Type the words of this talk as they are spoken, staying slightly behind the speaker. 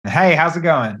Hey, how's it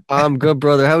going? I'm good,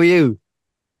 brother. How are you?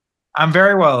 I'm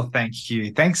very well, thank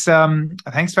you. Thanks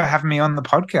for having me on the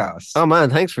podcast. Oh man,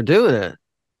 thanks for doing it.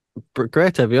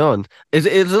 Great to have you on. Is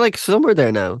it like summer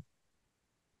there now?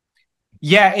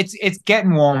 Yeah, it's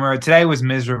getting warmer. Today was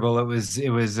miserable. It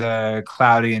was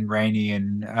cloudy and rainy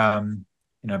and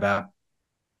about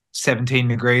 17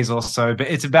 degrees or so, but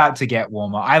it's about to get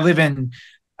warmer. I live in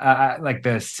like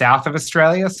the south of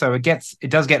Australia, so it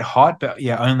does get hot, but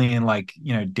yeah, only in like,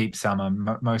 deep summer.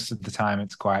 Most of the time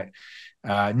it's quite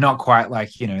not quite like,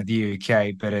 the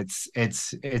UK, but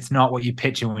it's not what you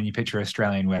picture when you picture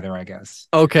Australian weather, I guess.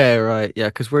 Okay, right. Yeah,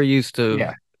 because we're used to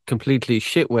Yeah, completely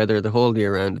shit weather the whole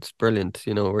year round. It's brilliant.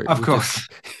 of We just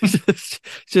course.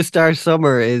 just our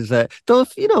summer is though a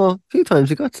few times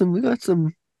we got some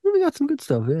good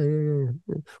stuff. Yeah.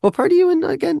 What part are you in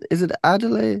again? Is it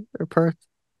Adelaide or Perth?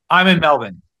 I'm in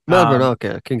Melbourne. Melbourne.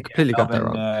 Okay, I Yeah, completely got that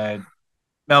wrong.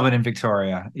 Melbourne in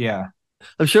Victoria. Yeah.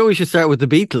 I'm sure we should start with the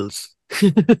Beatles.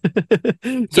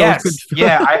 It's always good. Yes,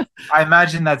 yeah, I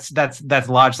imagine that's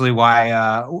largely why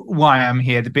I'm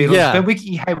here, the Beatles. Yeah. But we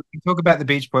can talk about the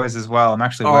Beach Boys as well. I'm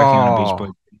actually working on a Beach Boys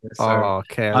Oh, video, so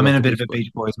okay. I I'm love in a the bit of Beach a Boys.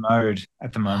 Beach Boys mode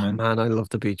at the Oh moment. man, I love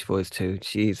the Beach Boys too.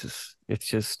 Jesus, it's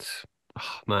just,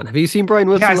 oh man. Have you seen Brian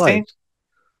Yeah, Wilson I live? seen.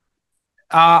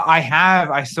 I have.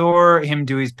 I saw him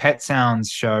do his Pet Sounds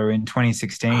show in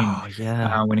 2016 Oh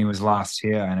yeah, when he was last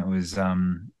here, and it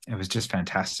was just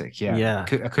fantastic. Yeah, yeah.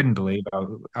 I couldn't believe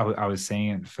I was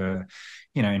seeing it for,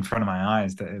 in front of my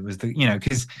eyes, that it was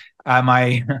because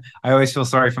my I always feel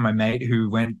sorry for my mate who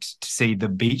went to see the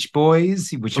Beach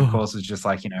Boys, which of Oh course was just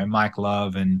like, Mike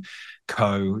Love and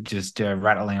co, just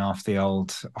rattling off the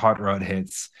old hot rod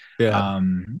hits. yeah,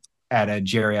 Um, at a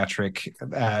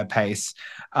geriatric pace.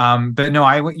 But no,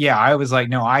 I was like,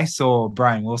 no, I saw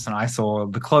Brian Wilson. I saw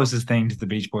the closest thing to the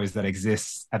Beach Boys that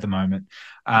exists at the moment.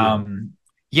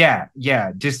 yeah,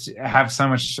 Yeah, just have so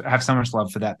much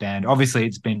love for that band. Obviously,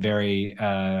 it's been very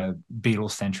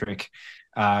Beatles centric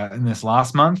in this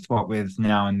last month, what with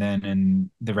Now and Then and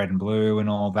the Red and Blue and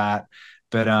all that.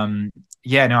 But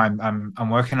yeah, no, I'm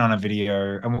working on a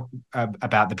video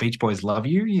about the Beach Boys Love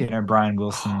You. Brian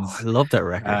Oh, I Wilson's love that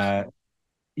record. uh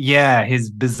yeah, his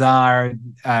bizarre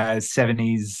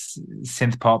 70s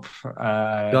synth pop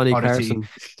Johnny oddity. Carson.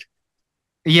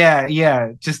 Yeah,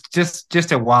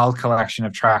 just a wild collection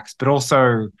of tracks, but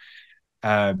also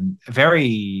a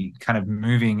very kind of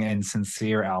moving and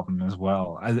sincere album as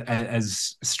well.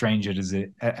 As strange as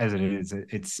it is,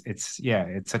 it's yeah,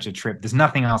 it's such a trip. There's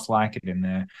nothing else like it in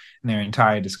their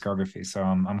entire discography. So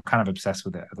I'm kind of obsessed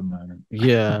with it at the moment.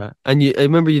 Yeah, and I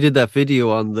remember you did that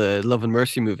video on the Love and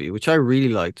Mercy movie, which I really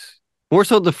liked. More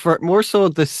so the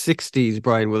 '60s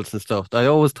Brian Wilson stuff. I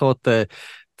always thought the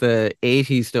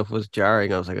 '80s stuff was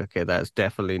jarring. I was like, okay, that's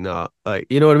definitely not like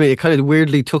you know what I mean. It kind of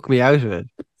weirdly took me out of it.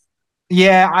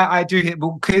 Yeah, I do hit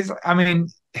because I mean,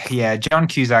 yeah, John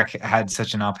Cusack had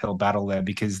such an uphill battle there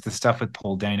because the stuff with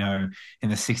Paul Dano in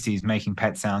the 60s making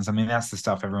pet sounds, I mean, that's the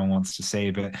stuff everyone wants to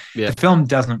see, but Yeah, the film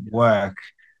doesn't work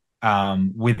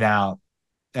without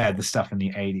the stuff in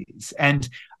the 80s. And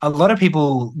a lot of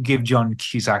people give John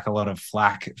Cusack a lot of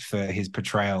flack for his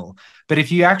portrayal. But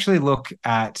if you actually look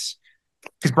at,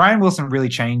 because Brian Wilson really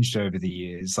changed over the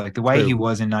years. Like the way he true.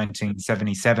 was in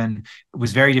 1977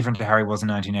 was very different to how he was in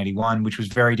 1981, which was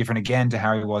very different again to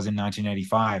how he was in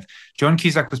 1985. John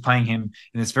Cusack was playing him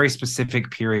in this very specific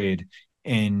period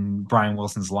in Brian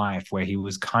Wilson's life where he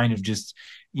was kind of just,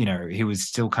 he was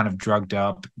still kind of drugged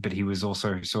up, but he was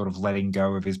also sort of letting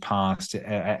go of his past.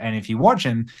 And if you watch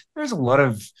him, there's a lot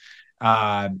of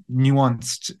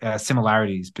nuanced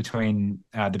similarities between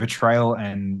the betrayal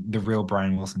and the real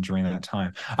Brian Wilson during that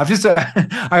time.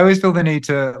 I always feel the need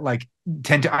to like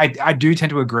I do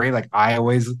tend to agree. Like I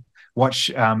always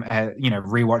watch,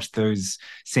 rewatch those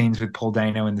scenes with Paul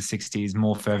Dano in the 60s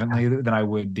more fervently than I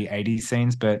would the 80s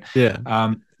scenes. But Yeah,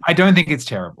 I don't think it's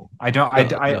terrible. I don't,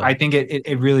 no, I no. think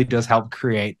it really does help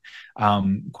create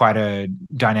quite a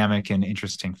dynamic and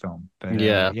interesting film. But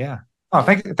Yeah, yeah. Oh,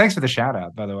 thanks for the shout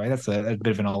out, by the way. That's a bit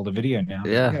of an older video now, but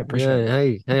yeah, yeah, appreciate yeah.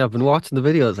 it. Hey, I've been watching the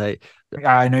videos. Hey,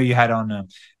 I know you had on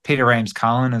Peter Rames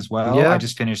Cullen as well. I yeah,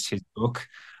 just finished his book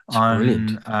it's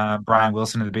brilliant. on Brian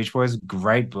Wilson of the Beach Boys.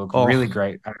 Great book, really Oh,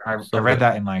 great. I so read good.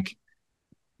 that in like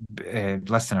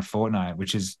less than a fortnight,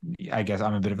 which is, I guess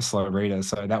I'm a bit of a slow reader,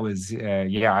 so that was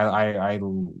yeah, I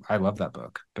love that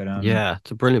book. But Yeah,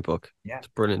 it's a brilliant book. yeah, It's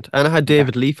brilliant. And I had yeah.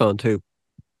 David Leaf on too.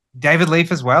 David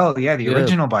Leaf as well, yeah, the Yeah,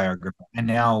 original biographer and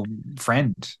now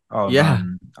friend yeah,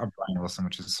 of Brian Wilson,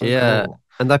 which is so yeah. cool.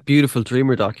 And that beautiful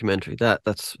Dreamer documentary,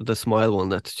 that's the Smile one.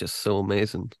 That's just so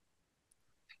amazing.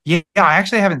 Yeah, I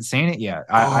actually haven't seen it yet.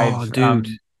 Oh, dude.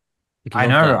 I'd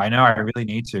love that. I know, I really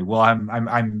need to. Well,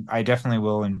 I definitely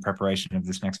will in preparation of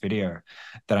this next video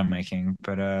that I'm making.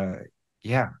 But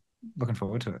yeah, looking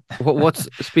forward to it. What's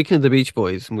speaking of the Beach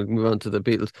Boys, and we can move on to the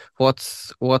Beatles.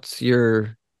 What's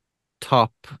your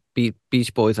top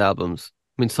Beach Boys albums?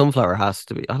 I mean, Sunflower has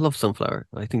to be. I love Sunflower.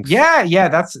 I think. Yeah, yeah,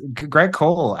 that's a great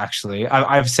call, actually.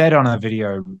 I've said on a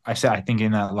video, I think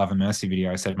in that Love and Mercy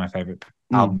video, I said my favorite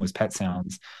Mm, album was Pet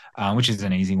Sounds, which is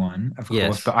an easy one, of course.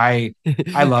 yes. But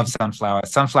I love Sunflower.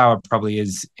 Sunflower probably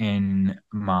is in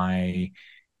my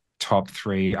top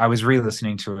three. I was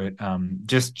re-listening to it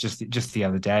just the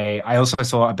other day. I also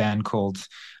saw a band called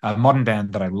a modern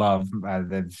band that I love.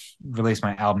 They've released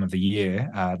my album of the year,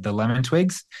 the Lemon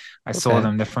Twigs. I saw Okay.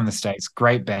 them. They're from the States.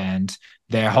 Great band.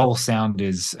 Their whole sound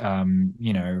is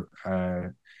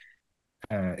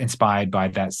inspired by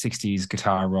that 60s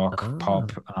guitar rock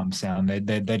pop Ah. sound.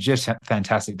 They're just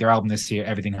fantastic. Their album this year,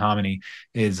 Everything Harmony,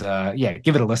 is yeah,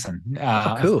 give it a listen.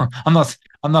 Oh, cool.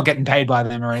 I'm not getting paid by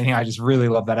them or anything. I just really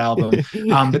love that album.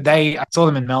 But I saw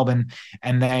them in Melbourne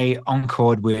and they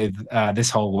encored with This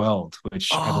Whole World,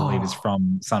 which I believe is Oh,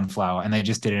 from Sunflower, and they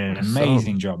just did an what a song.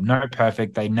 amazing job. No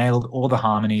perfect. They nailed all the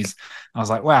harmonies. I was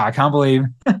like, wow, I can't believe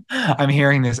I'm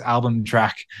hearing this album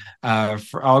track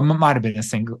it might have been a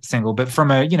single, but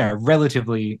from a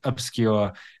relatively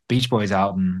obscure Beach Boys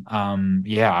album.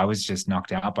 Yeah, I was just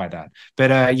knocked out by that.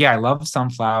 But yeah, I love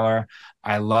Sunflower.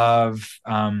 I love.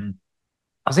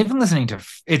 I was even listening to.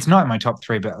 It's not in my top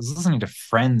three, but I was listening to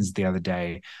Friends the other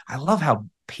day. I love how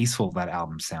peaceful that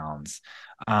album sounds.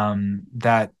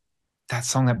 That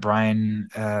song that Brian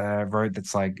wrote.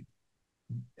 That's like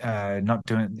not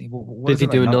doing. What is Busy it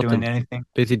like? doing Not doing nothing. anything.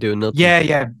 Busy doing nothing. Yeah,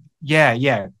 yeah, yeah,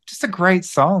 yeah. Just a great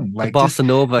song. The Like bossa just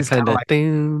nova this kind kind of of like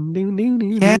ding ding ding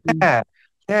ding yeah, ding. yeah.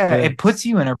 Yeah. It puts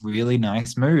you in a really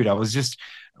nice mood. I was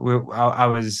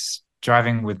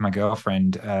driving with my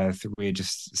girlfriend. We had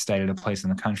just stayed at a place in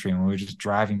the country, and we were just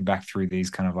driving back through these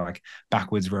kind of like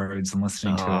backwards roads and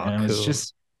listening to it. Oh, And it was cool.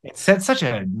 just it set such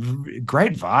a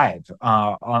great vibe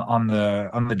on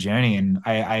the journey. And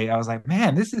I was like,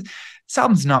 man, this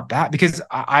album's not bad because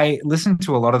I listened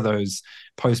to a lot of those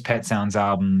post Pet Sounds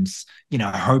albums,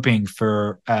 hoping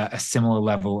for a similar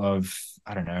level of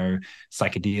I don't know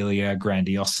psychedelia,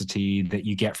 grandiosity that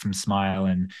you get from Smile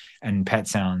and Pet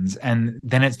Sounds, and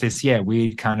then it's this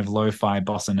weird kind of lo-fi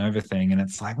bossa nova thing, and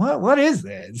it's like what is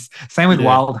this? Same with Yeah.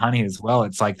 Wild Honey as well.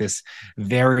 It's like this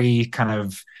very kind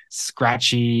of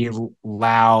scratchy,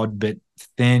 loud but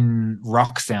thin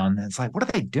rock sound. And it's like what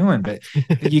are they doing? But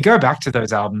you go back to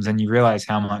those albums and you realize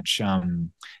how much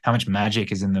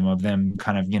magic is in them of them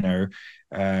kind of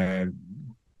uh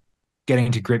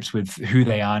getting to grips with who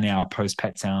they are now post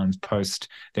Pet Sounds, post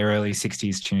their early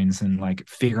 60s tunes, and like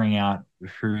figuring out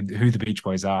who the Beach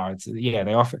Boys are. It's yeah,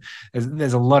 they offer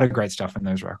there's a lot of great stuff in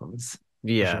those records for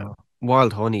Yeah. sure.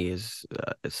 Wild Honey is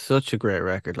such a great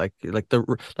record. Like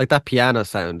that piano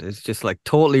sound is just like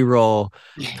totally raw,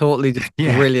 totally just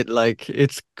Yeah. brilliant. Like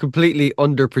it's completely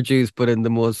underproduced, but in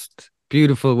the most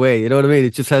beautiful way. You know what I mean?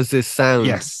 It just has this sound,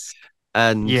 Yes.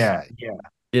 and Yeah.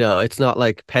 Yeah. it's not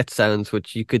like Pet Sounds,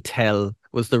 which you could tell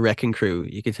was the Wrecking Crew.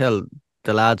 You could tell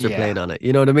the lads are Yeah. playing on it.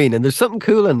 You know what I mean? And there's something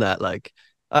cool in that. Like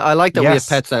I like that we have Yes.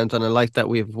 Pet Sounds, and I like that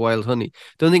we have Wild Honey.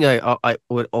 The only thing I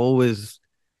would always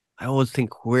I always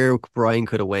think where Brian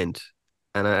could have went,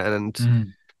 and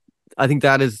Mm. I think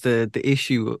that is the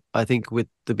issue. I think with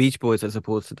the Beach Boys as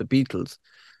opposed to the Beatles.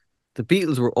 The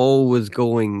Beatles were always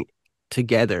going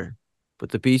together, but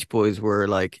the Beach Boys were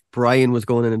like Brian was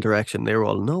going in a direction. They were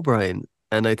all no Brian,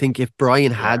 and I think if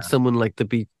Brian had Yeah. someone like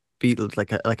the Beatles,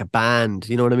 like a band,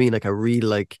 you know what I mean, like a real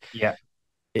like Yeah.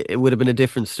 it would have been a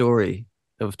different story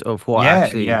of what Yeah.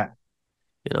 actually Yeah.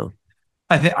 you know.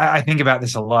 I think about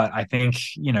this a lot. I think,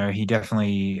 he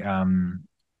definitely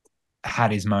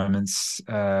had his moments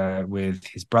with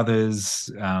his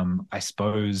brothers. I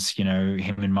suppose,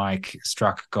 him and Mike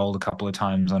struck gold a couple of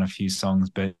times on a few songs,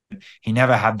 but he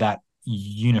never had that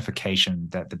unification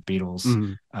that the Beatles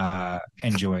Mm,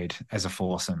 enjoyed as a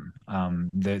foursome.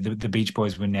 The Beach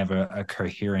Boys were never a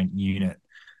coherent unit,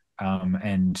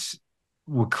 and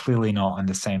were clearly not on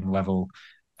the same level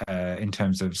in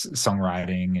terms of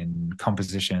songwriting and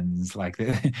compositions. Like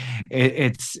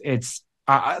it's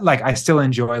like I still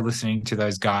enjoy listening to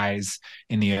those guys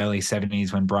in the early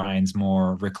 70s when Brian's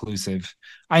more reclusive.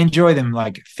 I enjoy them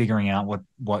like figuring out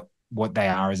what they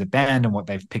are as a band and what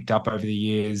they've picked up over the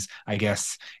years, I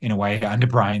guess, in a way under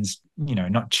Brian's,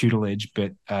 not tutelage,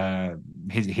 but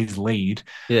his lead.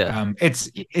 yeah.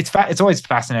 It's always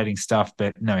fascinating stuff,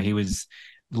 but no, he was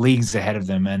leagues ahead of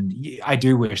them, and I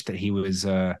do wish that he was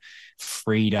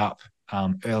freed up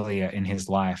earlier in his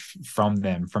life from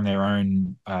them, from their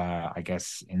own, I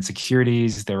guess,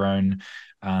 insecurities, their own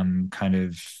kind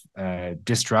of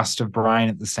distrust of Brian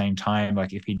at the same time.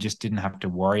 Like if he just didn't have to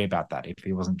worry about that, if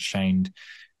he wasn't chained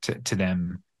to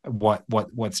them, what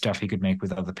stuff he could make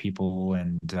with other people,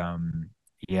 and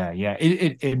yeah,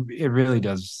 it really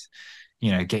does,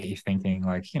 get you thinking.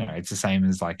 Like, it's the same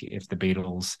as like if the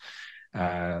Beatles,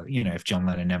 if John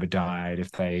Lennon never died,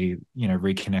 if they,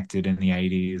 reconnected in the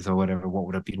 80s or whatever, what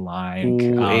would it be like?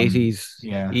 Ooh, 80s.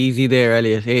 Yeah. Easy there,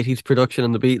 Elliot. 80s production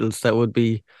on the Beatles. That would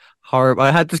be horrible.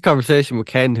 I had this conversation with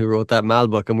Ken, who wrote that Mal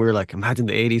book, and we were like, imagine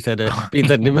the 80s had a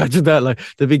Beatles, and imagine that, like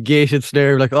the big gated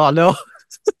snare, like, oh no.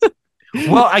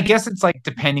 Well, I guess it's like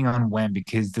depending on when,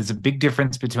 because there's a big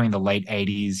difference between the late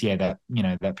 80s, yeah,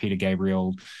 that Peter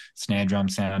Gabriel snare drum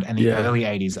sound, and the Yeah. early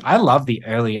 80s. I love the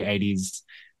early 80s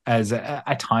as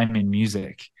a time in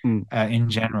music, Mm. in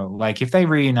general. Like if they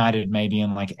reunited maybe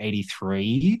in like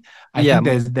 83, I Yeah.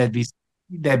 think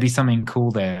there'd be something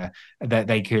cool there that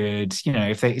they could,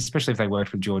 if they, especially if they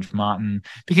worked with George Martin,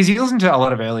 because you listen to a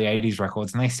lot of early 80s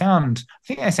records and I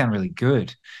think they sound really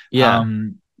good. Yeah.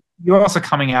 Um, you're also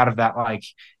coming out of that, like,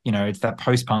 it's that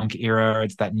post-punk era,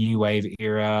 it's that new wave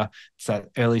era, it's that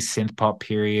early synth pop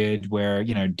period where,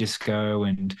 disco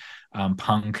and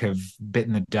punk have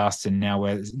bitten the dust, and now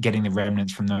we're getting the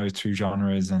remnants from those two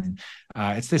genres. And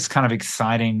it's this kind of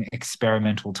exciting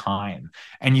experimental time.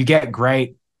 And you get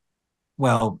great,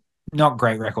 well, not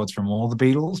great records from all the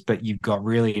Beatles, but you've got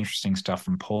really interesting stuff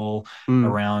from Paul Mm.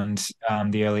 around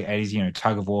the early 80s,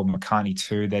 Tug of War, McCartney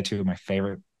 2. They're two of my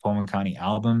favorite Paul McCartney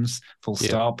albums, full Yeah.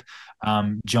 stop.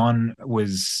 John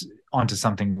was onto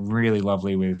something really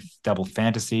lovely with Double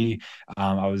Fantasy.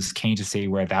 I was keen to see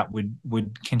where that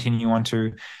would continue on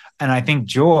to. And I think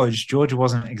George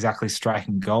wasn't exactly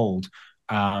striking gold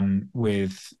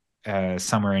with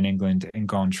Somewhere in England and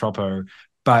Gone Troppo,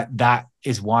 but that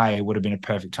is why it would have been a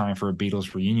perfect time for a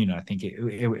Beatles reunion. I think it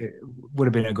would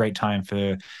have been a great time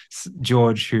for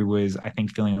George, who was, I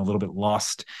think, feeling a little bit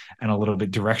lost and a little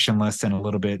bit directionless and a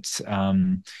little bit,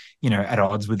 at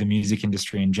odds with the music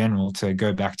industry in general, to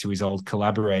go back to his old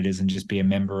collaborators and just be a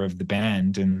member of the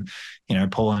band. And,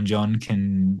 Paul and John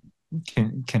can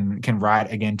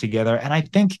write again together. And I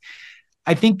think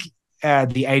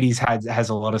the 80s has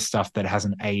a lot of stuff that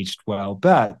hasn't aged well,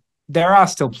 but there are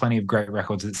still plenty of great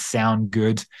records that sound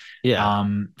good Yeah.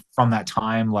 from that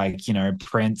time, like,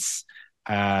 Prince,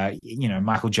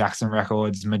 Michael Jackson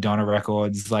records, Madonna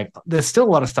records. Like, there's still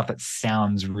a lot of stuff that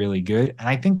sounds really good. And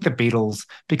I think the Beatles,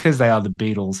 because they are the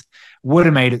Beatles, would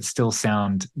have made it still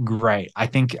sound great. I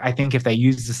think if they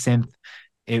used the synth,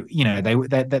 they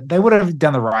would have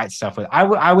done the right stuff with.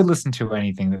 I would listen to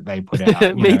anything that they put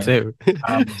out. Me too.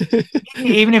 Um,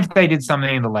 even if they did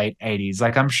something in the late 80s,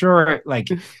 like I'm sure, like,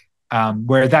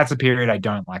 where that's a period I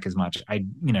don't like as much.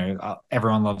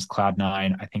 Everyone loves Cloud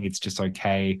Nine. I think it's just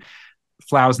okay.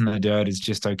 Flowers in the Dirt is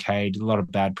just okay. A lot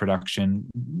of bad production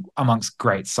amongst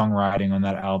great songwriting on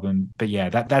that album. But yeah,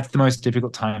 that's the most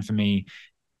difficult time for me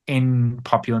in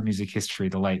popular music history,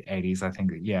 the late 80s. I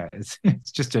think that, yeah, it's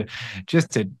just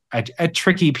a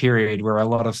tricky period where a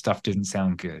lot of stuff didn't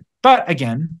sound good. But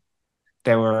again,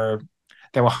 there were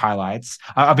there were highlights.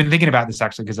 I've been thinking about this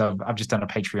actually because I've just done a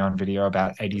Patreon video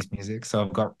about 80s music. So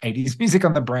I've got 80s music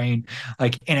on the brain,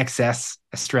 like In Excess,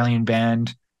 Australian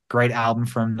band, great album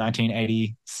from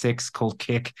 1986 called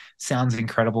Kick. Sounds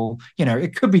incredible.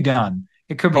 It could be done.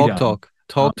 It could be Talk done. Talk, Um,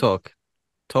 Talk Talk,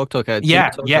 Talk Talk had yeah,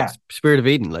 Talk Talk, yeah, Spirit of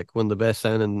Eden, like one of the best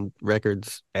sounding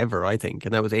records ever, I think,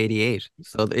 and that was '88.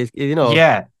 So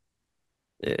yeah.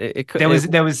 it could There it, was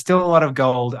there was still a lot of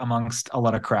gold amongst a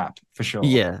lot of crap for sure.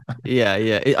 yeah, yeah,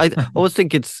 yeah. I always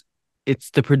think it's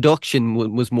the production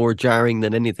was more jarring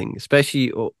than anything, especially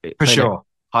For kind of sure.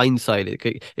 hindsight.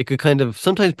 It could kind of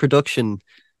sometimes production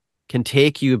can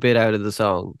take you a bit out of the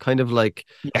song. Kind of like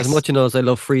as Yes. much as I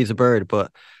love Free as a Bird,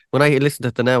 but when I listen to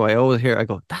it now, I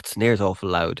go, that snare's awful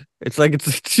loud. It's like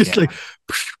it's just Yeah. like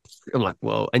I'm like,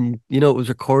 whoa. And it was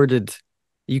recorded.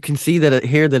 You can see that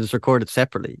here that it's recorded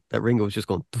separately. That Ringo was just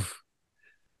going doof,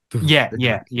 doof, Yeah.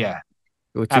 Yeah. Yeah.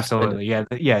 which is kind of Absolutely. Yeah.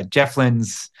 Yeah. Jeff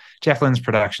Lynne's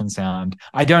production sound.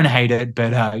 I don't hate it,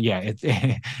 but yeah,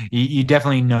 you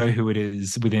definitely know who it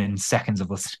is within seconds of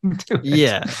listening to it.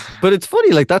 yeah. But it's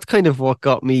funny, like that's kind of what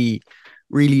got me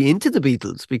really into the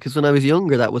Beatles because when I was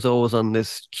younger, that was always on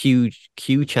this Q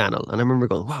channel, and I remember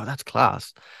going, "Wow, that's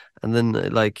class." And then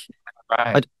I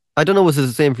Right. I don't know was it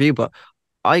the same for you, but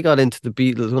I got into the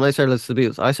Beatles when I started listening to the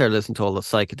Beatles. I started listening to all the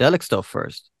psychedelic stuff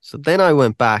first. So then I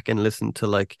went back and listened to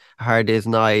like A Hard Day's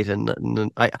Night, and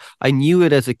I knew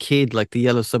it as a kid, like the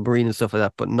Yellow Submarine and stuff like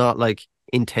that, but not like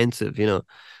intensive.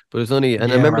 But it's only,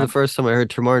 and I Yeah, remember the right. first time I heard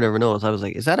Tomorrow Never Knows, I was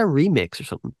like, is that a remix or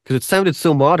something? Because it sounded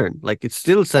so modern. Like it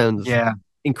still sounds Yeah.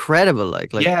 incredible.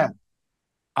 Like, Yeah.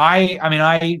 I mean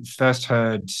I first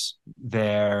heard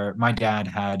my dad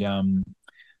had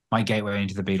my gateway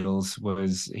into the Beatles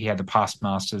was he had the Past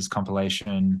Masters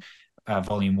compilation,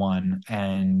 volume one,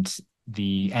 and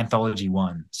the anthology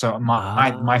one. So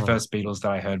my ah, first Beatles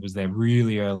that I heard was their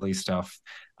really early stuff,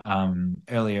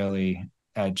 early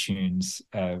tunes,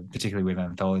 particularly with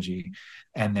anthology,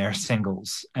 and their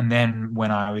singles. And then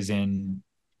when I was in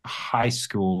high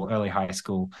school, early high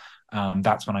school,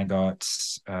 that's when I got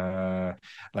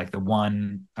like the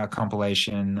one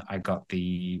compilation. I got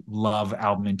the Love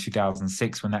album in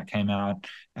 2006 when that came out,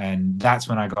 and that's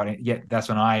when I got it. Yeah, that's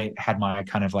when I had my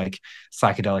kind of like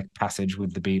psychedelic passage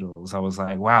with the Beatles. I was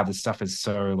like, wow, this stuff is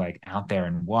so like out there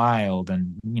and wild,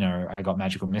 and I got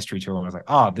Magical Mystery Tour. I was like,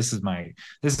 oh, this is my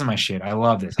shit. I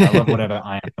love this. I love whatever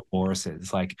I Am the Walrus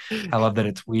is. Like, I love that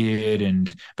it's weird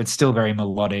and but still very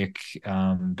melodic,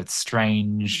 but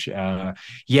strange.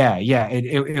 Yeah.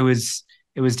 It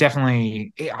was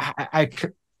definitely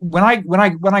when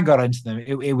I got into them,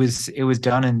 it was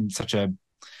done in such a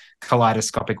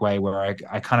kaleidoscopic way where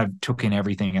I kind of took in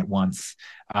everything at once.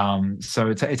 So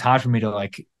it's hard for me to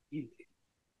like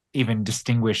even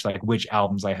distinguish like which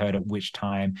albums I heard at which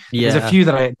time. There's a yeah. few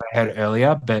that I heard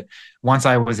earlier, but once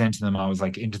I was into them, I was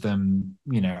like into them.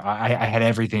 I had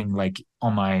everything like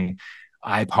on my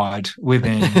iPod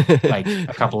within like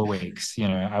a couple of weeks.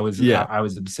 I was I, Yeah. I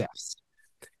was obsessed.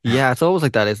 Yeah, it's always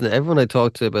like that, isn't it? Everyone I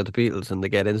talk to about the Beatles and they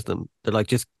get into them, they're like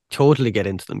just totally get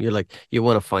into them. You're like, you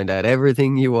want to find out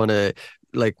everything, you want to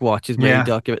like watch as many Yeah,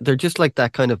 document. They're just like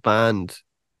that kind of band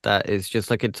that is just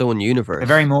like its own they're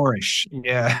very universe. Moorish.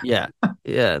 Yeah, Yeah.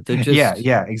 Yeah, they're yeah, just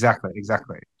yeah. Exactly.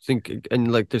 think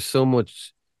and like there's so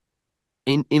much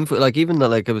info like even that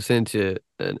like I was saying to you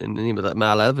in the name of that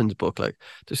Mal Evans book, like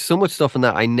there's so much stuff in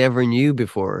that I never knew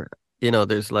before.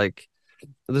 There's like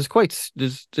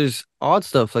there's odd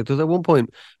stuff. Like there's at one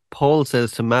point Paul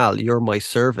says to Mal, "You're my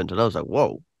servant," and I was like,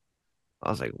 "Whoa!"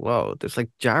 I was like, "Whoa!" There's like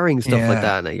jarring stuff like Yeah,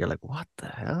 that, and you're like, "What the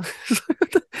hell?"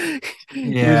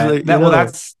 He was yeah. like, That well,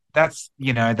 that's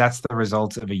the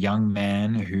result of a young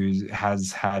man who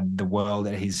has had the world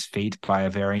at his feet by a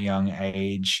very young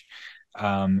age,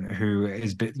 who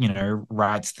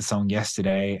writes the song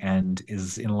Yesterday and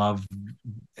is loved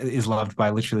by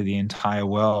literally the entire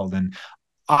world. And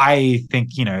I think,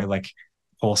 like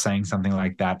Paul saying something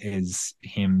like that is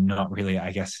him not really,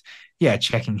 I guess, yeah,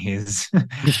 checking his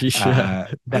yeah,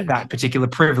 that particular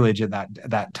privilege at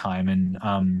that time. And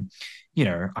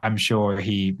I'm sure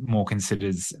he more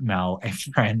considers Mal a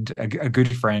friend, a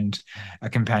good friend, a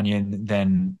companion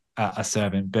than a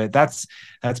servant. But that's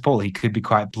Paul. He could be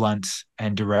quite blunt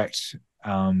and direct,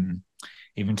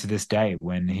 even to this day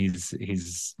when he's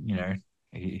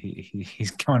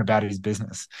going about his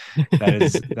business.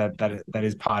 That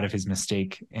is part of his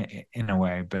mystique in a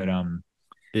way. But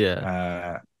yeah.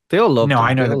 uh, They all loved no,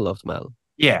 I him. They know all that. loved Mal.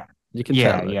 Yeah, You can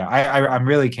tell, yeah, like yeah. I'm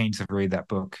really keen to read that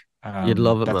book. you'd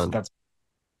love it, That's man. that's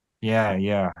yeah,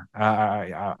 yeah.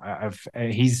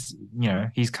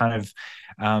 He's kind of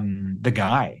the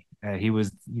guy. He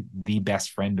was the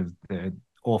best friend of the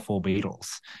all four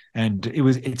Beatles, and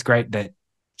it's great that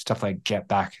stuff like Get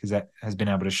Back has been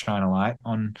able to shine a light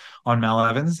on Mel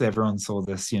Evans. Everyone saw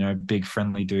this, big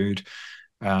friendly dude,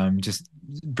 just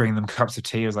bring them cups of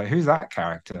tea. I was like, who's that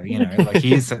character? Like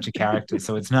he is such a character.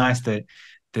 So it's nice that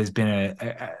there's been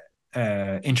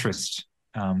a interest,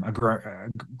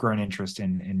 grown interest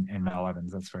in Mel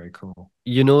Evans. That's very cool.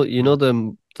 You know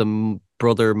the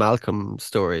brother Malcolm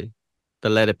story, the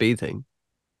Let It Be thing.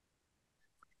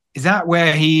 Is that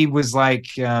where he was like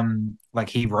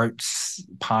he wrote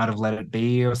part of Let It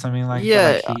Be or something like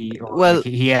that? Yeah, Like well,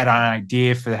 he had an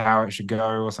idea for how it should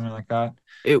go or something like that.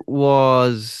 it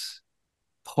was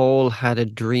Paul had a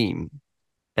dream,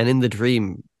 and in the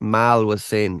dream, Mal was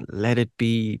saying, "Let it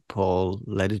be, Paul,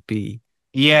 let it be."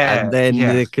 And Yeah, then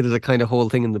yeah. there's a kind of whole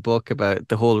thing in the book about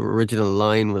the whole original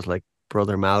line was like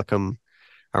brother Malcolm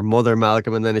or mother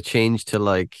Malcolm, and then it changed to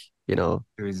like, Mother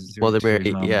To his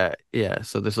Mary. mum. Yeah, yeah.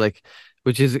 So there's like,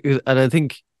 which is, and I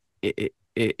think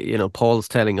Paul's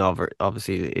telling of it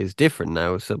obviously is different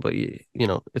now. So, but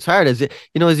it's hard as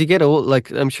you get old.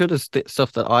 Like I'm sure there's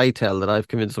stuff that I tell that I've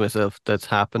convinced myself that's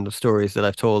happened of stories that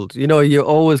I've told. You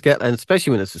always get, and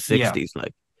especially when it's the Yeah. '60s,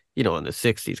 like in the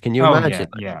 '60s, can you Oh imagine? yeah,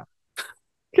 yeah.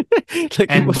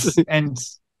 Like it And was. and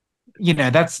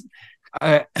that's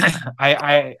I've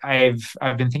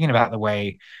been thinking about the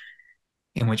way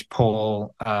in which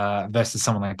Paul versus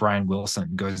someone like Brian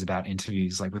Wilson goes about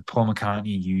interviews. Like with Paul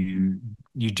McCartney,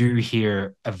 you do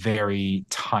hear a very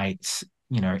tight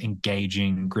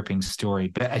engaging, gripping story,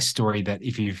 but a story that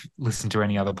if you've listened to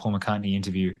any other Paul McCartney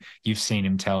interview, you've seen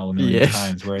him tell a million Yes.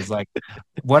 times. Whereas like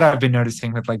what I've been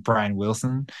noticing with like Brian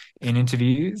Wilson in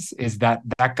interviews is that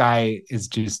that guy is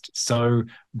just so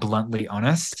bluntly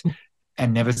honest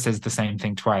and never says the same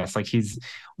thing twice. Like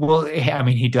well, I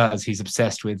mean, he does. He's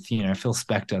obsessed with, Phil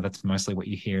Spector. That's mostly what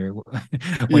you hear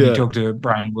when you Yeah. talk to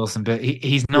Brian Wilson. But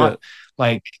he's Yeah. not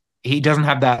like he doesn't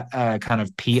have that kind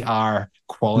of PR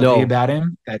quality No. about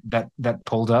him that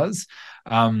Paul does.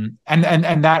 And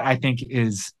that I think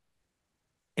is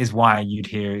why you'd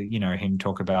hear, him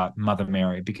talk about Mother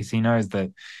Mary, because he knows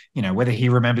that, whether he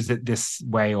remembers it this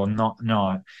way or not,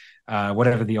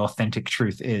 whatever the authentic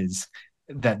truth is,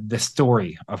 that the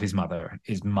story of his mother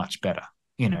is much better,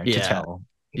 to Yeah. tell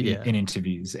Yeah. in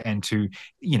interviews, and to,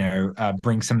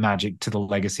 bring some magic to the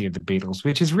legacy of the Beatles,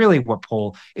 which is really what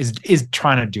Paul is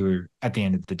trying to do at the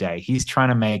end of the day. He's trying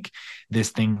to make this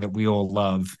thing that we all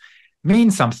love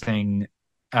mean something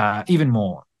even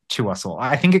more to us all.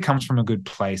 I think it comes from a good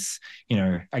place.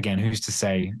 Again, who's to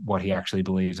say what he actually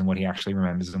believes and what he actually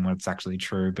remembers and what's actually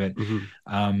true? But Hmm.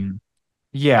 um,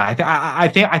 yeah, I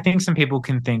think some people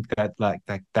can think that like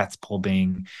that's Paul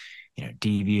being,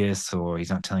 devious, or he's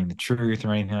not telling the truth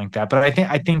or anything like that. But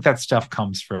I think that stuff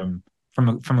comes from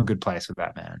a good place with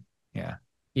that man. Yeah.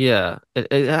 Yeah.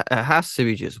 It has to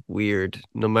be just weird.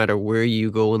 No matter where you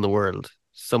go in the world,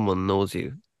 someone knows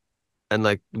you and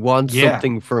like wants Yeah.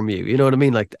 something from you. You know what I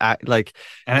mean? Like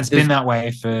And it's been there's that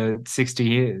way for 60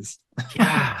 years.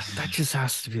 yeah, that just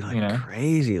has to be you like know?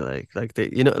 crazy. Like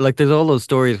there's all those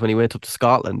stories when he went up to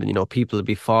Scotland and people would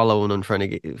be following and trying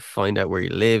to find out where he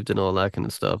lived and all that kind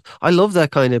of stuff. I love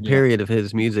that kind of Yeah. period of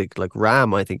his music. Like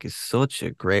Ram, I think is such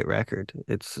a great record.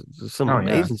 There's some Oh yeah.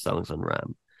 amazing songs on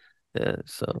Ram. Yeah,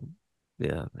 so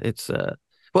yeah, it's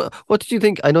what did you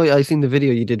think? I know I seen the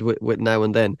video you did with Now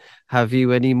and Then. Have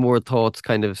you any more thoughts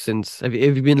kind of since have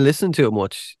you been listening to it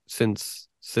much since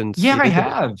Yeah, you I did it?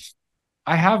 have.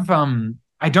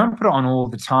 I don't put it on all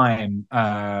the time,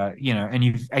 and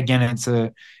you again it's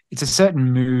a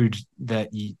certain mood that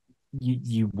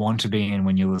you want to be in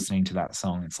when you're listening to that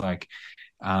song. It's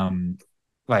um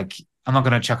like I'm not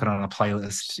gonna chuck it on a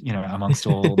playlist, amongst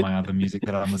all my other music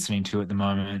that I'm listening to at the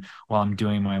moment while I'm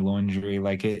doing my laundry.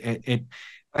 Like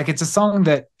like it's a song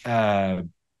that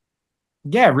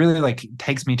yeah, really like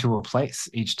takes me to a place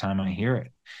each time I hear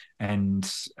it. And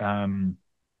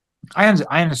I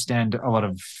understand a lot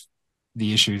of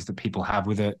the issues that people have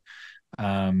with it.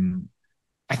 Um,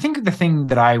 I think the thing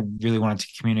that I really wanted to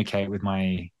communicate with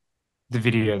the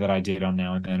video that I did on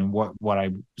Now and Then, and what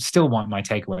I still want my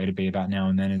takeaway to be about Now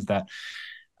and Then, is that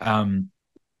um,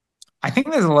 I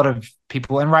think there's a lot of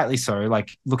people, and rightly so,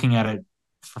 like looking at it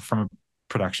from a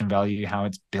production value, how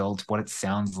it's built, what it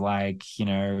sounds like.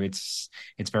 It's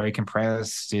very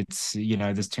compressed.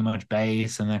 There's too much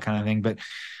bass and that kind of thing. But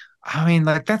I mean,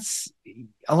 like that's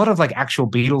a lot of like actual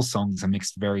Beatles songs are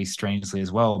mixed very strangely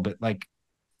as well. But like,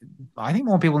 I think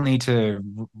more people need to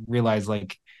realize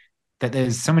like that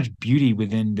there's so much beauty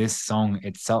within this song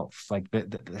itself. Like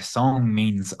the song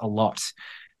means a lot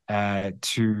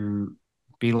to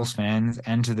Beatles fans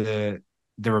and to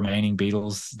the remaining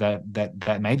Beatles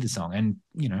that made the song, and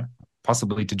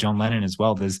possibly to John Lennon as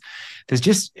well. There's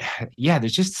just yeah,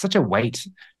 there's just such a weight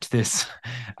to this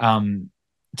um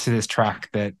to this track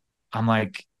that I'm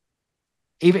like,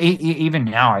 even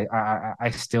now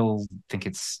I still think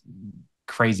it's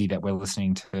crazy that we're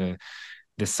listening to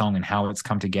this song and how it's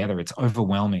come together. It's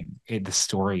overwhelming, the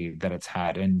story that it's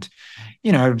had. And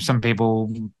some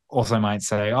people also might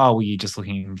say, oh, well, you're just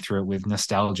looking through it with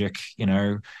nostalgic,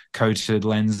 coated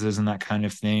lenses and that kind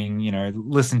of thing.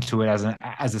 Listen to it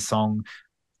as a song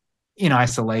in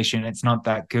isolation. It's not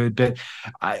that good. But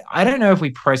I don't know if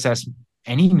we process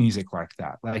any music like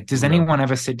that. Like, does No. anyone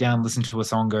ever sit down, listen to a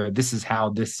song, go, this is how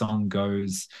this song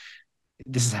goes,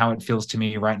 this is how it feels to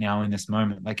me right now in this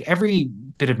moment? Like, every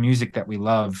bit of music that we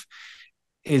love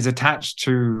is attached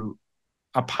to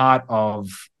a part of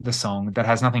the song that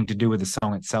has nothing to do with the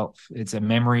song itself. It's a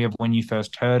memory of when you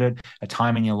first heard it, a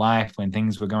time in your life when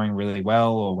things were going really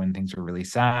well or when things were really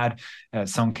sad. A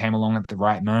song came along at the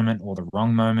right moment or the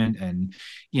wrong moment, and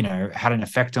had an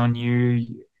effect on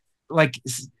you. Like,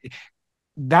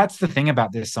 that's the thing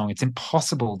about this song. It's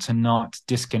impossible to not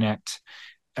disconnect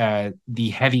the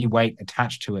heavy weight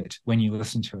attached to it when you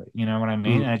listen to it. You know what I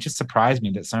mean? Mm. And it just surprised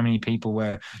me that so many people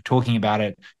were talking about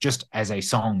it just as a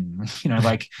song.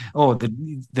 Like, oh,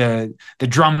 the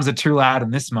drums are too loud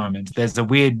in this moment. There's a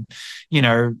weird,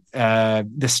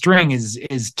 the string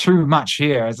is too much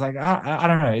here. It's like I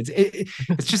don't know.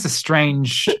 It's just a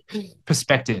strange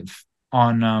perspective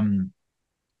on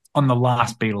on the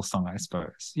last Beatles song, I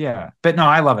suppose. Yeah, but no,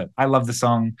 I love it. I love the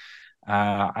song.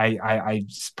 I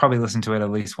probably listen to it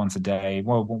at least once a day,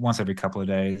 well, once every couple of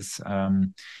days.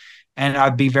 And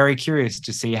I'd be very curious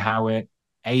to see how it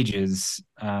ages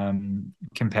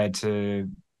compared to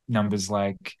numbers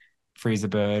like Freeze a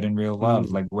Bird and Real Love,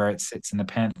 Mm. like where it sits in the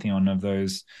pantheon of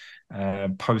those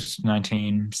post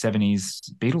 1970s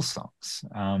Beatles songs.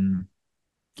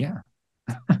 Yeah.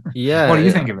 What do you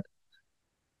Yeah. think of it?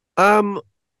 Um,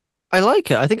 I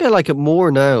like it. I think I like it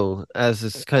more now as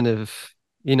it's kind of,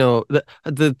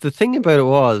 the thing about it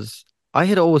was I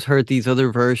had always heard these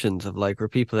other versions of like where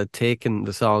people had taken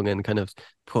the song and kind of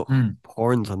put Mm,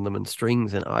 horns on them and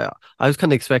strings, and I was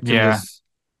kind of expecting yeah. this,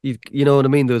 you know what I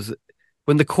mean? There was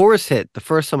when the chorus hit, the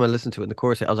first time I listened to it, and the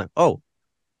chorus hit, I was like, oh,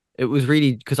 it was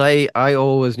really because I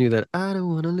always knew that I don't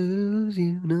want to lose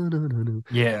you, no, no, no, no.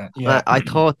 Yeah. I, Yeah. I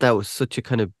thought that was such a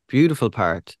kind of beautiful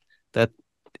part that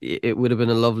it would have been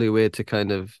a lovely way to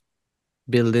kind of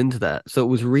build into that. So it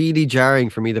was really jarring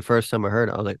for me the first time I heard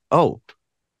it. I was like, oh,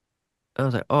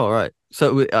 right.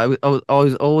 So I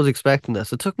was always expecting that.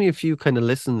 So it took me a few kind of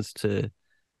listens to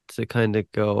kind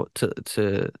of go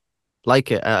to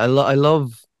like it. I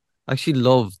actually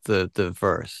love the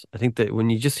verse. I think that when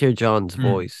you just hear John's Mm,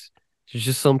 voice, there's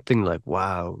just something like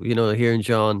wow, hearing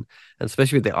John, and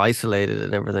especially with the isolated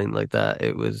and everything like that.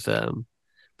 It was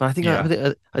but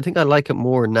yeah. I think I like it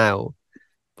more now.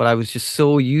 But I was just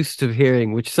so used to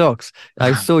hearing, which sucks. I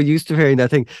was so used to hearing that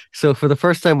thing. So for the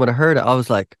first time when I heard it, I was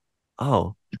like,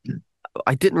 oh,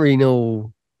 I didn't really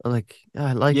know. I'm like, yeah,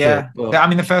 I like it, Yeah. but I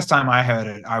mean, the first time I heard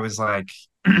it, I was like,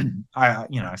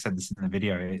 I said this in the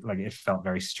video, like it felt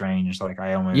very strange. Like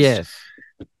I almost yes.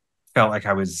 felt like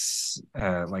I was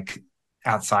like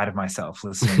outside of myself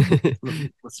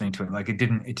listening to it. Like it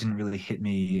didn't really hit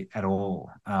me at all.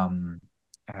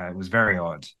 It was very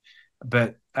odd.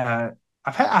 But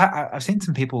I've seen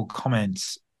some people comment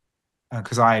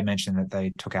because I mentioned that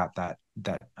they took out that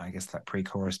I guess that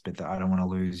pre-chorus bit, that I don't want to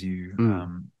lose you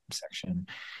Mm. section,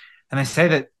 and they say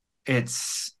that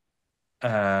it's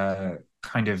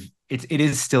kind of it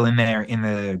is still in there in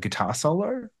the guitar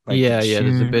solo. Like the Yeah, there's a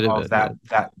tune bit of of it.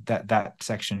 Yeah. that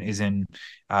section is in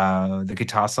the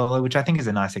guitar solo, which I think is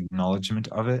a nice acknowledgement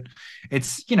of it.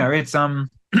 It's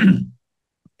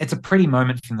it's a pretty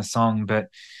moment from the song, but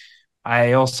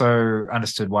I also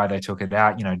understood why they took it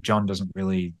out. John doesn't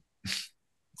really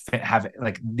have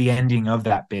like the ending of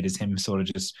that bit is him sort of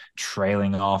just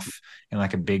trailing off in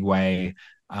like a big way.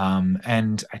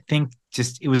 And I think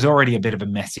just it was already a bit of a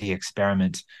messy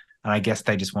experiment. And I guess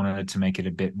they just wanted to make it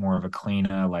a bit more of a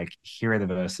cleaner, like, here are the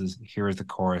verses, here is the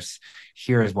chorus,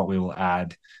 here is what we will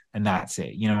add, and that's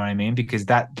it. You know what I mean? Because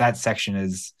that section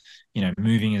is,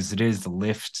 moving as it is, the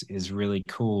lift is really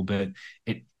cool, but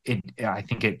it I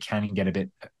think it can get a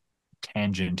bit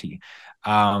tangenty.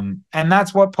 And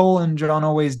that's what Paul and John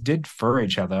always did for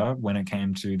each other when it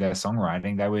came to their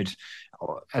songwriting. They would,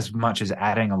 as much as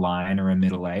adding a line or a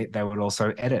middle eight, they would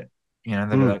also edit. They'd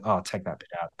be Mm. like, "Oh, take that bit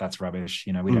out. That's rubbish.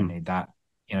 We don't Mm. need that.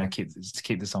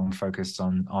 Keep the song focused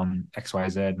on X, Y,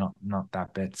 Z, not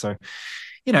that bit." So,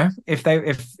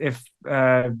 if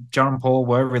John and Paul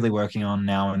were really working on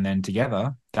Now and Then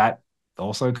together, that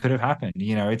also could have happened.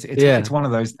 It's Yeah. one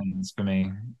of those things for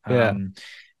me. Yeah. Um,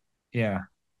 yeah.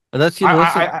 And that's, I,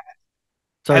 that's I, I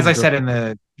sorry as to I interrupt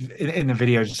said you. in the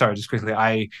video, sorry, just quickly,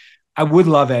 I would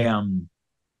love a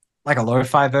like a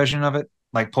lo-fi version of it,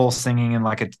 like Paul singing in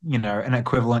like an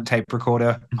equivalent tape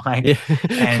recorder Yeah. mic,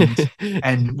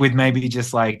 and with maybe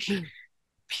just like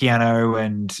piano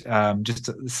and just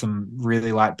some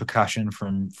really light percussion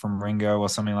from Ringo or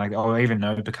something like that, or even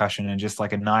no percussion, and just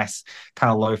like a nice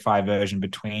kind of lo-fi version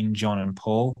between John and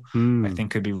Paul. I Mm.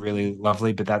 think could be really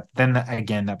lovely, but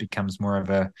again that becomes more of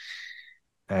a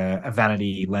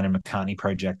vanity Lennon McCartney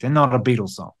project and not a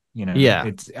Beatles song.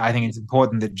 Yeah. I think it's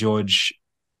important that George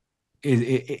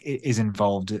is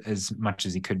involved as much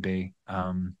as he could be.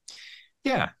 Yeah,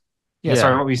 yeah.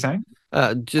 Sorry, Yeah. what were you saying?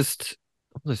 Just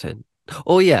what was I saying?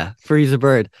 Oh yeah, freeze a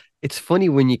bird. It's funny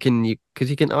when because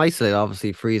you can isolate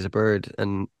obviously freeze a bird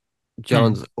and Mm.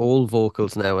 John's old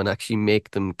vocals now and actually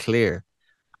make them clear,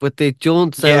 but they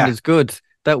don't sound Yeah, as good.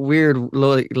 That weird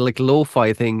like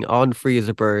lo-fi thing on free as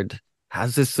a bird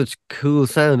has this such cool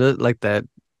sound like that.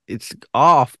 It's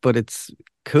off, but it's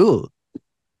cool.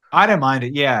 I don't mind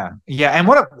it. Yeah, yeah. And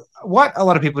what a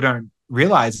lot of people don't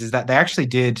realize is that they actually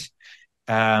did.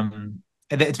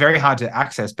 It's very hard to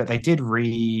access, but they did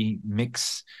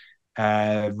remix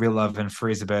Real Love and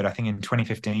Freezer Bird, I think in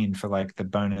 2015 for like the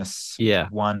bonus Yeah,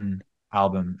 one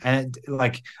album. And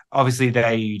like obviously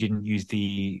they didn't use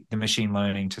the machine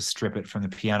learning to strip it from the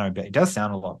piano, but it does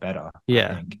sound a lot better, I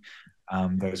yeah, think.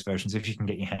 those versions if you can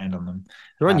get your They're on hands on YouTube. them.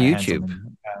 Yeah, They're on hands on YouTube.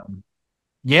 them.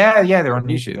 Yeah, yeah, they're On on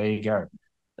YouTube. YouTube. There you go.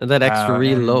 And that extra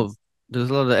real And love. There's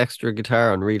a lot of extra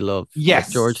guitar on real love, like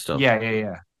George yes, stuff, yeah, yeah,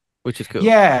 yeah, which is cool.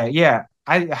 yeah, yeah.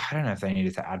 I don't know if they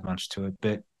needed to add much to it,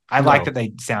 but I like No. that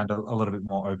they sound a little bit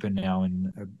more open now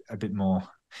and a bit more,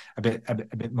 a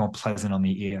bit more pleasant on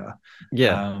the ear.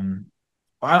 Yeah. Um,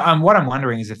 what I'm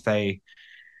wondering is if they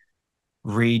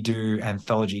redo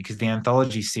anthology because the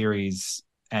anthology series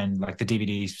and like the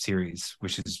DVD series,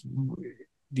 which is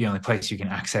the only place you can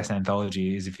access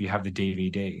anthology is if you have the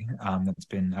DVD that's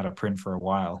been out of print for a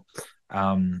while.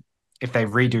 Um, if they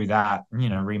redo that,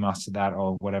 remaster that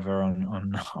or whatever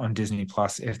on Disney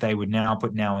Plus, if they would now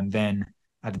put Now and Then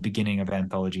at the beginning of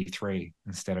Anthology 3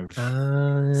 instead of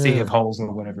Sea Yeah. of Holes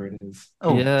or whatever it is.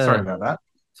 Oh, sorry Yeah. about that.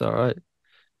 It's all right.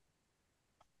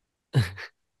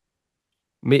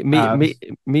 Me, me, Um, me,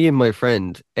 me and my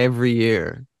friend, every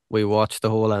year we watch the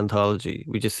whole anthology.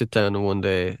 We just sit down in one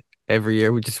day. Every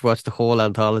year we just watch the whole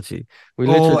anthology. We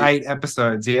all literally, 8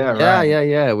 episodes. Yeah, yeah, right. yeah,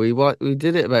 yeah. We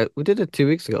did it 2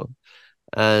 weeks ago.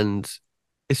 And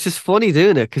it's just funny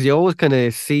doing it because you always kind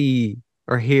of see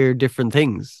or hear different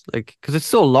things, like because it's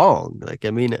so long. Like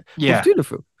I mean, Yeah. we're doing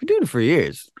it for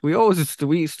years. We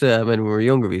used to when we were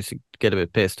younger, we used to get a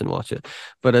bit pissed and watch it,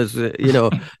 but as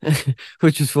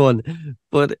which is fun.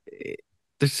 But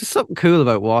there's just something cool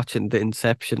about watching the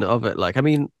inception of it. Like I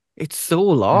mean, it's so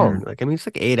long. Mhm. Like I mean, it's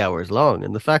like 8 hours long,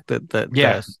 and the fact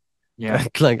Yeah. Yeah.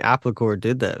 like Apple Core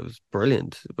did that was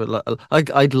brilliant. But like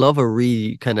I'd love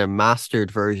a kind of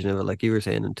mastered version of it, like you were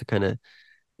saying, and to kind of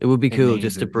it would be It cool needs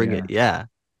just to it. bring it, Yeah. yeah,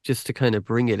 just to kind of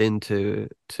bring it into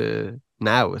to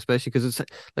now, especially because it's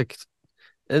like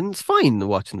and it's fine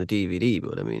watching the DVD,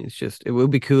 but I mean, it's just it would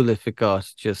be cool if it got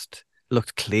just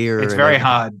looked clearer It's and very everything.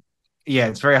 hard. Yeah,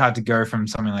 it's very hard to go from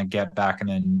something like Get Back and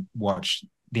then watch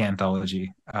the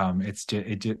anthology.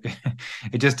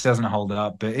 It just doesn't hold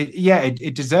up. But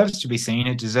it deserves to be seen.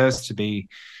 It deserves to be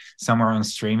somewhere on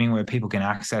streaming where people can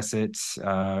access it,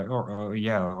 or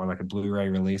like a Blu-ray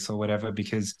release or whatever.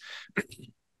 Because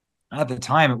at the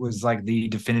time, it was like the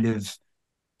definitive,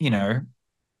 you know,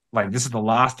 like this is the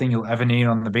last thing you'll ever need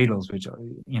on the Beatles, which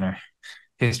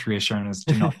history has shown us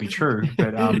to not be true.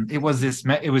 But it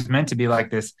was meant to be like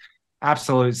this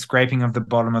absolute scraping of the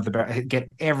bottom of the barrel. Get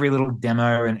every little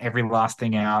demo and every last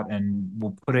thing out, and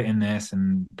we'll put it in this,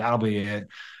 and that'll be it.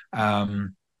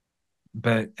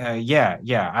 But yeah,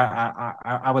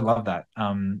 I would love that.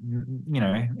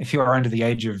 If you are under the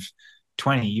age of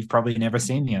 20, you've probably never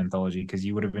seen the anthology because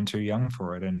you would have been too young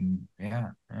for it. And yeah,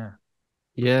 yeah.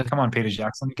 Yeah. Come on, Peter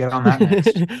Jackson, get on that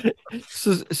next.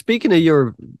 So speaking of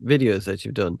your videos that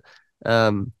you've done,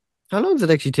 how long does it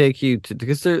actually take you to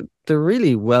because they're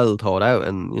really well thought out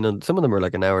and some of them are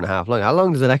like an hour and a half long. How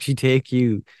long does it actually take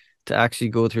you to actually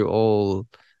go through all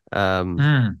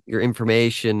Mm. your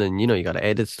information and you got to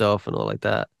edit stuff and all like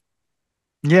that?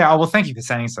 Yeah, well, thank you for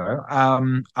saying so.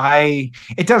 I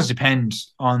it does depend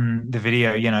on the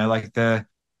video, like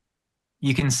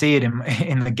you can see it in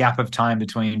in the gap of time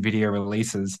between video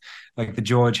releases, like the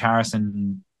George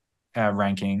Harrison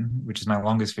ranking, which is my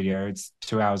longest video. It's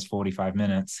 2 hours 45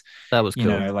 minutes. That was You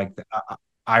cool. know, like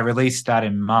I released that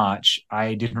in March.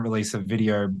 I didn't release a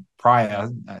video prior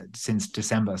since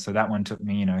December, so that one took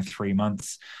me, 3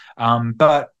 months.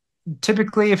 But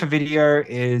typically, if a video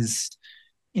is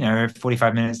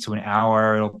 45 minutes to an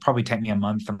hour. It'll probably take me a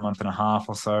month and a half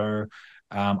or so.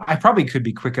 I probably could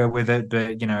be quicker with it,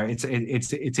 but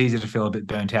it's easy to feel a bit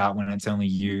burnt out when it's only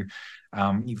you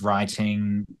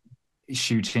writing,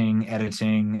 shooting,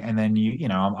 editing, and then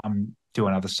I'm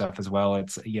doing other stuff as well.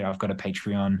 It's I've got a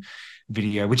Patreon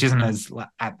video which isn't as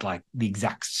at like the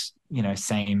exact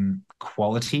same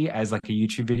quality as like a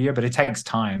YouTube video, but it takes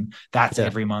time. That's Yeah.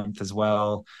 every month as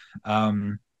well.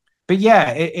 Um, but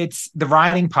yeah, it's the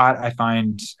writing part I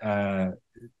find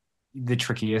the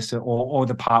trickiest, or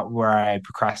the part where I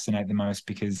procrastinate the most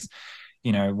because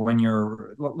when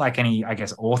you're like any, I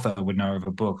guess, author would know of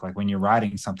a book, like when you're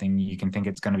writing something, you can think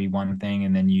it's going to be one thing,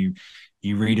 and then you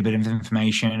read a bit of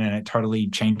information and it totally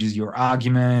changes your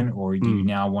argument, or you Hmm.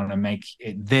 now want to make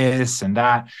it this and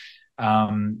that.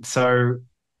 So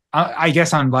I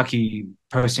guess I'm lucky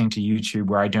posting to YouTube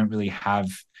where I don't really have,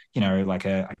 like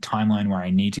a timeline where I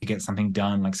need to get something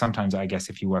done. Like sometimes I guess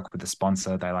if you work with a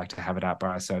sponsor, they like to have it out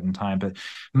by a certain time. But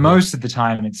Yeah. most of the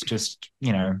time it's just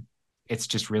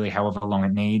really however long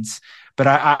it needs. But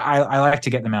I like to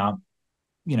get them out,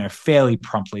 fairly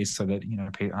promptly so that, I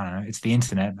don't know, it's the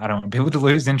internet. I don't want people to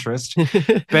lose interest.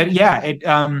 But yeah, it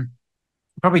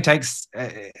probably takes,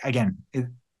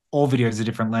 all videos are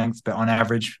different lengths, but on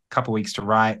average, a couple of weeks to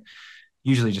write,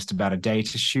 usually just about a day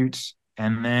to shoot.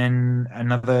 and then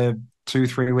another 2,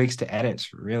 3 weeks to edit,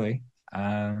 really.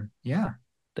 Yeah.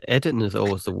 The editing is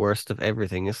always the worst of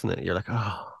everything, isn't it? You're like,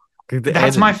 oh, the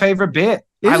That's my edit. favorite bit.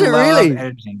 I Is it love really?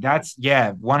 editing. That's,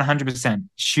 yeah, 100%.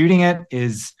 Shooting it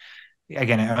is,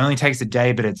 again, it only takes a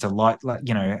day, but it's a lot, like,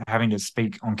 having to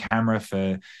speak on camera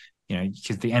for,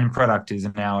 because the end product is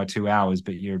an hour, 2 hours,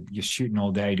 but you're shooting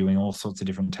all day doing all sorts of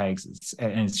different takes.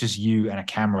 And it's just you and a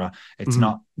camera. It's Mhm.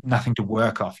 not nothing to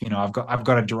work off. I've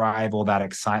got to drive all that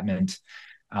excitement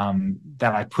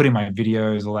that I put in my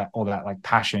videos, all that like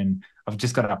passion. I've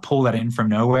just got to pull that in from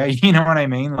nowhere. You know what I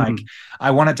mean? Like Mhm.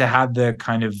 I wanted to have the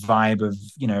kind of vibe of,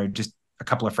 just a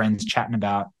couple of friends chatting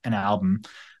about an album,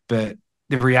 but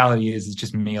the reality is it's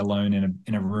just me alone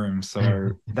in a room.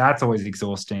 So that's always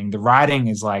exhausting. The writing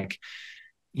is like,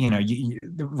 the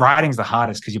writing's the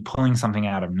hardest because you're pulling something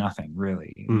out of nothing,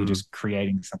 really. You're Mhm. just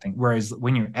creating something. Whereas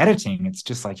when you're editing, it's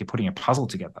just like you're putting a puzzle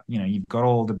together. You've got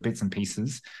all the bits and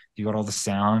pieces, you've got all the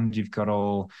sound, you've got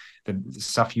all the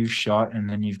stuff you've shot, and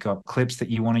then you've got clips that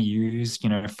you want to use,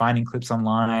 finding clips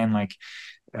online, like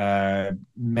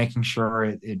making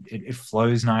sure it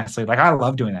flows nicely. Like I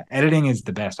love doing that. Editing is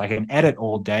the best. I can edit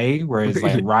all day, whereas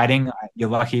like Really? writing, you're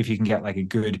lucky if you can get like a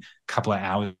good couple of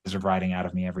hours of writing out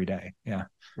of me every day. Yeah.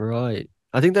 Right.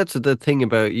 I think that's the thing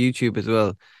about YouTube as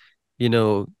well. You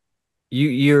know,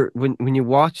 you're when you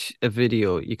watch a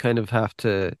video, you kind of have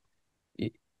to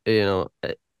y- you know,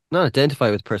 not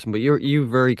identify with the person, but you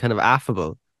very kind of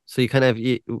affable. So you kind of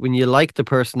when you like the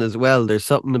person as well, there's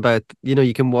something about,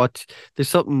 you can watch. There's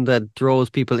something that draws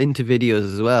people into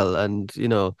videos as well, and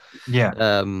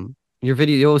Yeah. your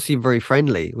video you always seem very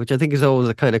friendly, which I think is always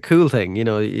a kind of cool thing,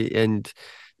 and.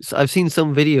 So I've seen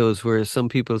some videos where some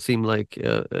people seem like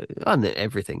on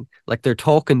everything, like they're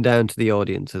talking down to the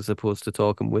audience as opposed to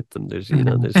talking with them. There's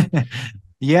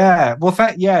Yeah. Well,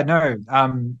 yeah, no.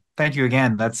 Thank you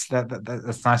again. That's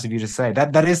nice of you to say.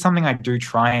 That is something I do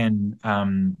try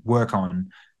and work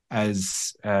on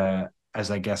as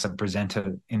I guess a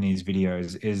presenter in these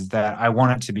videos, is that I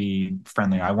want it to be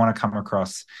friendly. I want to come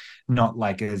across not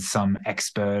like as some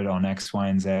expert on X, Y,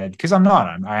 and Z, because I'm not.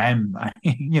 I am.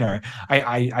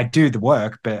 I do the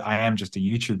work, but I am just a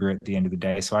YouTuber at the end of the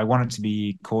day. So I want it to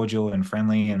be cordial and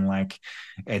friendly, and like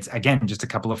it's, again, just a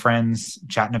couple of friends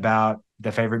chatting about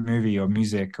their favorite movie or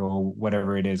music or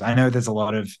whatever it is. I know there's a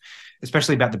lot of,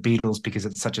 especially about the Beatles, because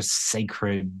it's such a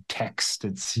sacred text.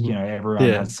 It's, everyone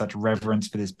yeah. has such reverence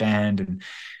for this band, and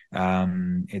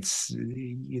it's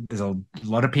there's a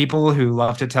lot of people who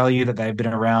love to tell you that they've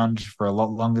been around for a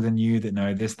lot longer than you, that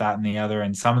know this, that, and the other,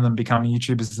 and some of them become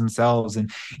YouTubers themselves.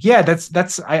 And yeah, that's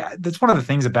one of the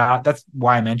things about, that's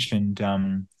why I mentioned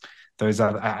those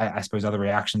other, I suppose, other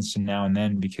reactions to Now and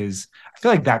Then, because I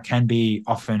feel like that can be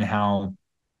often how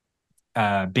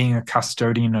being a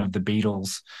custodian of the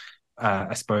Beatles,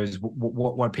 I suppose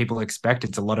what people expect.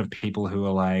 It's a lot of people who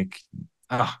are like,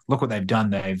 oh, look what they've done.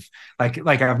 They've like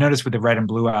I've noticed with the Red and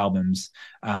Blue albums,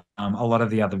 a lot of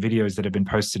the other videos that have been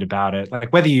posted about it,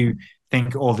 like whether you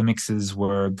think all the mixes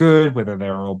were good, whether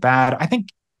they're all bad, I think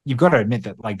you've got to admit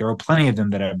that like there are plenty of them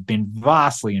that have been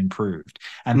vastly improved,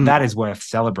 and Mm, that is worth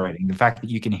celebrating. The fact that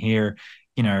you can hear,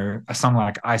 a song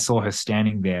like I Saw Her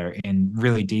Standing There in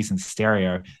really decent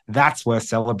stereo, that's worth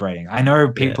celebrating. I know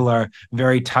yeah. people are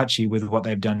very touchy with what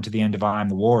they've done to the end of I Am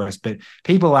the Walrus, but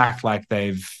people act like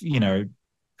they've,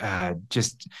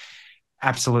 just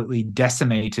absolutely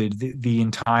decimated the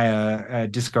entire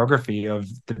discography of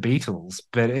the Beatles.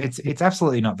 But it's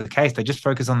absolutely not the case. They just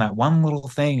focus on that one little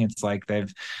thing. It's like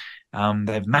they've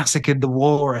massacred the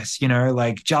walrus,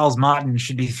 like Giles Martin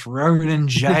should be thrown in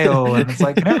jail. And it's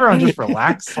like, can everyone just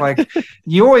relax? Like,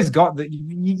 you always got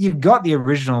you've got the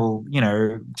original,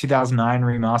 2009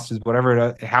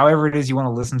 remasters, however it is you want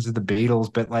to listen to the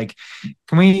Beatles. But like,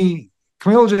 can we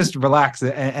all just relax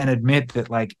and admit that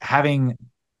like having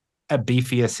a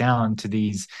beefier sound to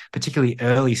these particularly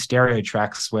early stereo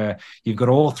tracks, where you've got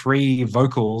all three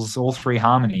vocals, all three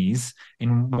harmonies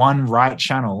in one right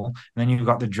channel, and then you've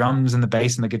got the drums and the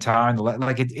bass and the guitar and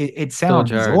like it So sounds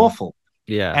jarring. awful.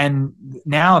 Yeah. And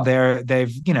now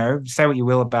they've, say what you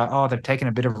will about, oh, they've taken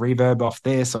a bit of reverb off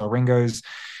this, or Ringo's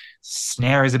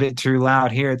snare is a bit too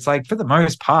loud here. It's like, for the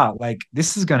most part, like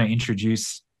this is going to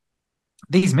introduce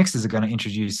these mixes are going to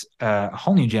introduce a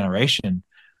whole new generation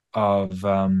of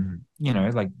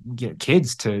like,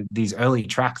 kids to these early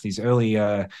tracks, these early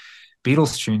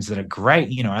Beatles tunes that are great.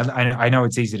 I know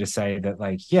it's easy to say that,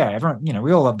 like, yeah, everyone,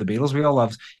 we all love the Beatles, we all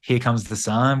love Here Comes the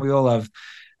Sun, we all love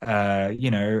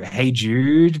Hey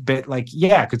Jude, but like,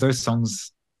 yeah, because those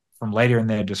songs from later in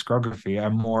their discography are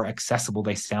more accessible,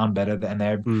 they sound better, and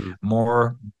they're Mm.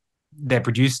 more they're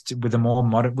produced with a more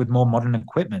modern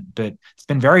equipment. But it's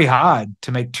been very hard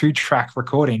to make 2-track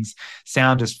recordings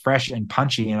sound as fresh and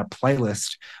punchy in a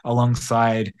playlist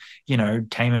alongside,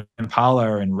 Tame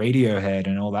Impala and Radiohead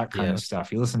and all that kind of Yeah.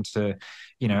 stuff. You listen to,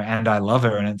 And I Love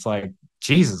Her, and it's like,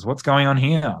 Jesus, what's going on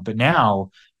here? But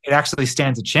now it actually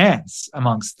stands a chance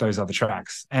amongst those other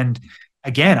tracks. And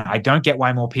again, I don't get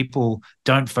why more people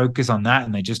don't focus on that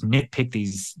and they just nitpick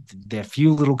their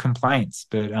few little complaints.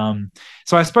 But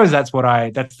so I suppose that's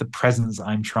the presence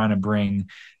I'm trying to bring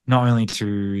not only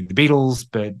to the Beatles,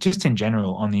 but just in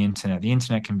general on the internet. The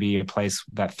internet can be a place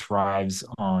that thrives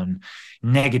on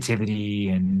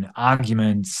negativity and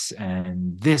arguments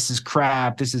and this is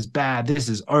crap, this is bad, this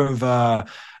is over.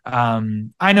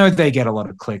 I know they get a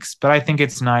lot of clicks, but I think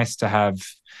it's nice to have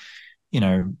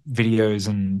videos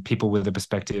and people with a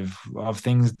perspective of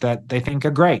things that they think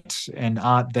are great and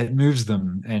art that moves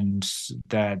them and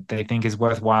that they think is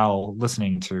worthwhile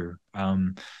listening to.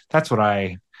 That's what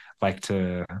I like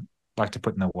to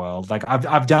put in the world. Like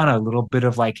I've done a little bit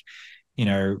of like, you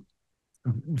know,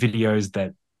 videos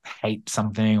that hate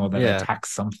something or that Yeah. attack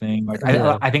something. Like I,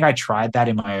 Yeah. I think I tried that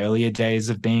in my earlier days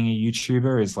of being a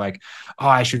YouTuber. Is like, oh,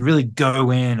 I should really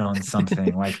go in on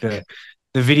something. Like the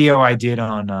video I did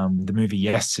on the movie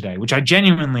Yesterday, which I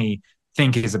genuinely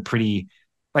think is a pretty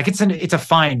like it's a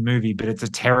fine movie, but it's a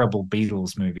terrible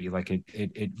Beatles movie. Like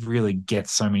it really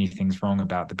gets so many things wrong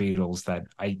about the Beatles that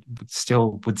I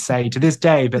still would say to this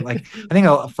day. But like I think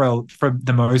for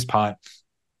the most part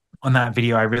on that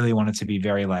video, I really wanted to be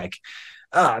very like,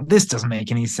 this doesn't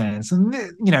make any sense, and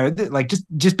like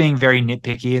just being very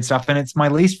nitpicky and stuff. And it's my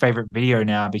least favorite video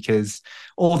now because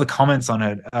all the comments on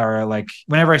it are like,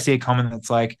 whenever I see a comment that's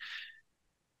like,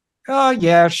 oh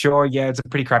yeah, sure, yeah, it's a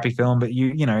pretty crappy film, but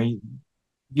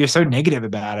you're so negative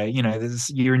about it.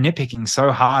 You're nitpicking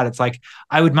so hard. It's like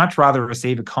I would much rather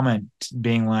receive a comment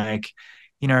being like,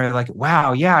 like,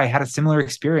 wow, yeah, I had a similar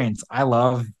experience. I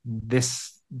love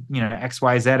this,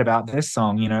 XYZ about this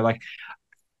song. Like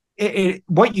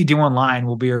what you do online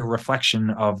will be a reflection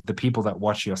of the people that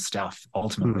watch your stuff Mm,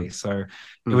 ultimately. So it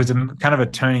mm. was kind of a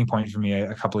turning point for me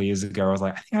a couple of years ago. I was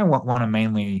like, I think I want to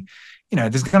mainly,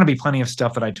 there's going to be plenty of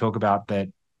stuff that I talk about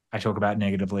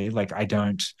negatively. Like I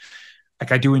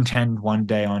do intend one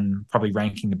day on probably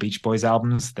ranking the Beach Boys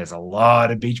albums. There's a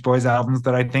lot of Beach Boys albums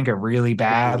that I think are really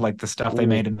bad. Ooh, Like the stuff they ooh.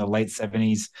 made in the late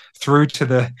 70s through to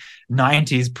the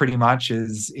 90s pretty much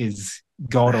is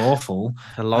god awful.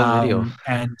 It's a long video.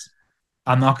 And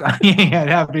I'm not, yeah, it'd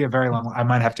have to be a very long, I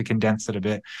might have to condense it a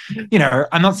bit.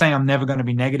 I'm not saying I'm never going to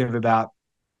be negative about,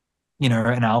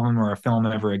 an album or a film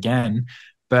ever again,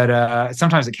 but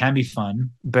sometimes it can be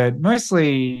fun. But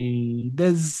mostly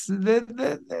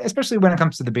especially when it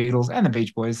comes to the Beatles and the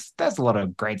Beach Boys, there's a lot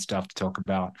of great stuff to talk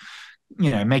about.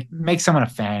 Make someone a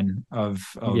fan of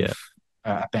Yeah.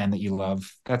 a band that you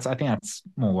love. I think that's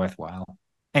more worthwhile.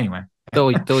 Anyway, Though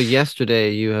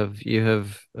yesterday you're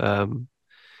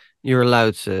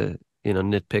allowed to,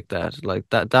 nitpick that. Like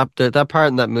that part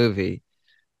in that movie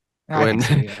I when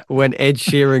think so, yeah. when Ed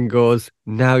Sheeran goes,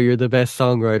 "Now you're the best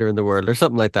songwriter in the world," or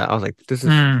something like that. I was like,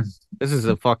 Mm, this is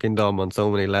a fucking dumb on so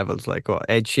many levels. Like what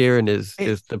Ed Sheeran it,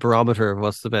 is the barometer of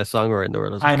what's the best songwriter in the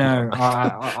world. I was like, I come know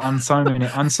on.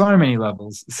 on so many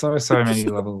levels, so many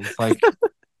levels. Like,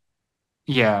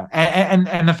 yeah,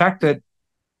 and the fact that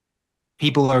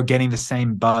people are getting the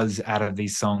same buzz out of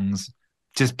these songs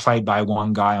just played by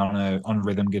one guy on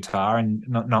rhythm guitar and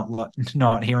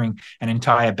not hearing an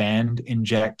entire band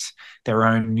inject their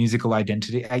own musical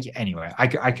identity. Anyway, I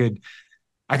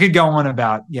could go on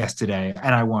about Yesterday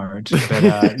and I won't, but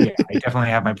yeah, I definitely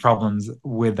have my problems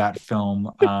with that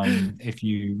film. If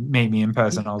you meet me in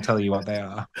person, I'll tell you what they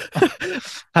are.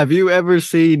 Have you ever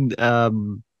seen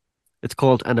it's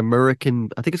called I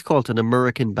think it's called An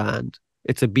American Band.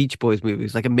 It's a Beach Boys movie.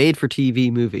 It's like a made for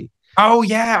TV movie. Oh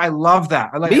yeah, I love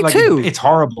that. I Me like too. it's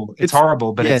horrible. It's It's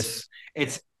horrible, but yes,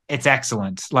 it's it's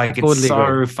excellent. Like it's totally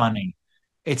agree. so funny.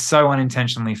 It's so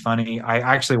unintentionally funny. I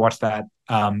actually watch that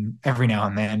every now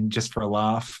and then just for a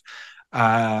laugh.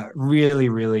 Really,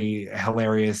 really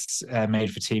hilarious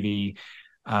made for TV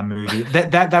movie.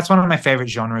 That's one of my favorite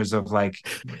genres of like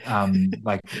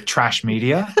trash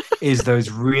media is those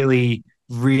really,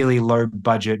 really low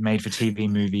budget made for TV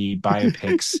movie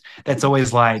biopics. That's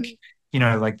always like,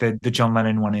 like the John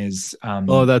Lennon one is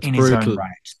Oh, that's in his own brutal. right,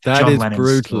 the That John is Lennon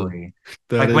brutal. story.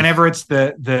 That Like is whenever it's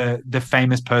the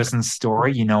famous person's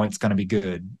story, it's going to be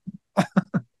good.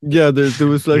 yeah, there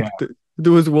was Yeah. like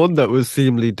there was one that was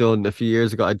seemingly done a few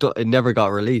years ago. It never got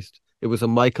released. It was a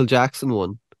Michael Jackson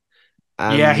one.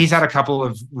 Yeah, And he's had a couple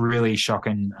of really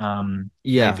shocking made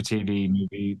yeah, for TV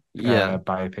movie yeah,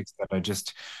 biopics that are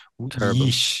just terrible,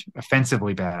 yeesh,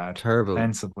 offensively bad. terrible.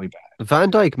 Offensively bad. Van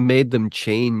Dyke made them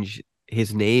change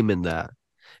his name in that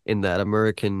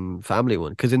American Family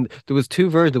one, because in there was two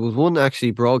versions. There was one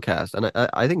actually broadcast, and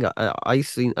I think I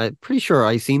seen. I'm pretty sure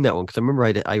I seen that one because I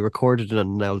remember I recorded it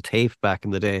on an old tape back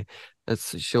in the day.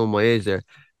 That's showing my age there,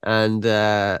 and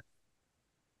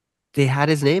they had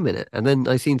his name in it, and then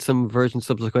I seen some version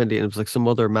subsequently, and it was like some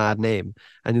other mad name,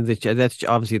 and then that's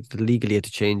obviously legally had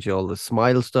to change all the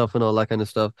smile stuff and all that kind of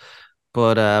stuff.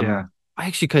 But Yeah, I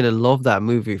actually kind of love that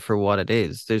movie for what it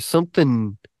is. There's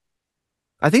something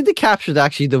I think they captured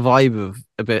actually the vibe of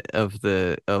a bit of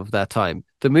that time.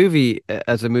 The movie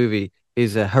as a movie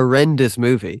is a horrendous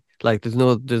movie. Like there's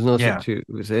no yeah. substitute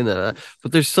in it.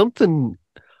 But there's something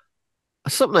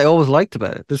I always liked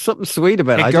about it. There's something sweet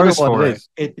about it. It I don't know goes what it for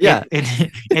it. is. Yeah.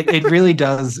 It really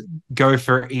does go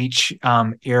for each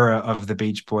era of the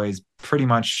Beach Boys, pretty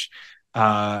much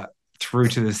uh through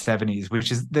to the 70s,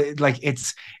 which is like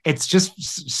it's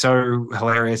just so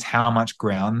hilarious how much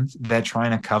ground they're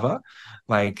trying to cover.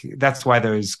 Like that's why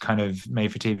those kind of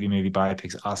made for TV movie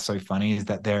biopics are so funny, is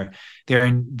that they're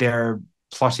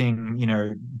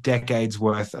plotting, decades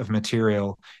worth of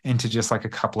material into just like a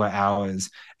couple of hours,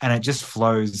 and it just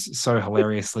flows so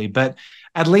hilariously. But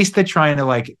at least they're trying to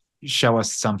like show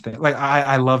us something. Like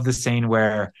I love the scene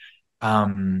where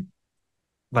um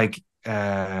like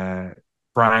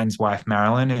Brian's wife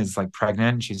Marilyn is like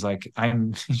pregnant. She's like, I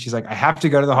have to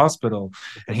go to the hospital.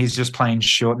 And he's just playing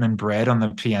Shortman Bread on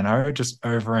the piano just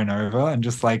over and over. And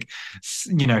just like,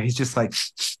 he's just like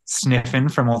sniffing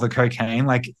from all the cocaine.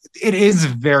 Like it is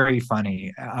very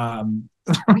funny. I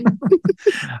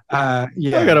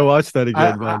Yeah. gotta watch that I,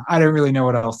 again, I man. I don't really know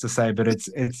what else to say, but it's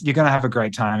you're gonna have a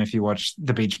great time if you watch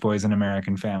The Beach Boys and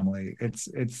American Family.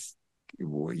 It's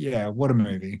yeah, what a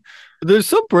movie. There's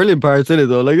some brilliant parts in it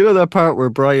though. Like that part where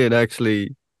Brian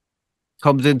actually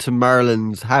comes into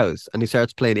Marilyn's house and he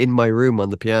starts playing In My Room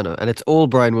on the piano, and it's all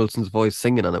Brian Wilson's voice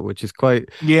singing on it, which is quite.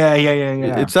 Yeah, yeah, yeah,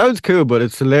 It yeah. sounds cool, but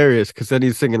it's hilarious because then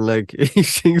he's singing like he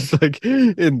sings like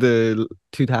in the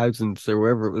 2000s or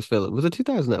wherever it was filmed. Was it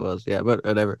 2000 that was? Yeah, but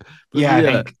whatever. But Yeah, I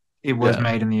yeah, think it was yeah,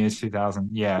 made in the year 2000.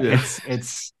 Yeah, yeah.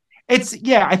 it's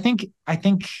yeah, I think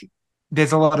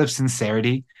there's a lot of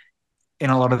sincerity in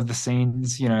a lot of the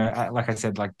scenes. Like I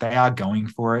said, like they are going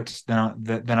for it.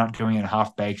 They're not doing it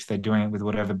half baked. They're doing it with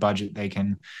whatever budget they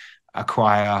can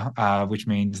acquire, which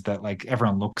means that like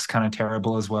everyone looks kind of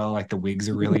terrible as well. Like the wigs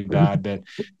are really bad, but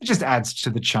it just adds to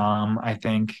the charm, I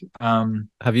think.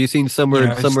 Have you seen It's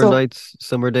Summer still Nights,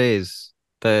 Summer Days,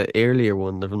 the earlier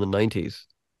one from the 90s?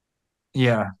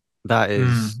 yeah.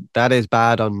 Mm, That is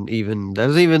bad on even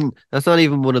that's not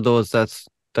even one of those that's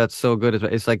so good.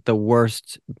 It's like the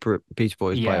worst Beach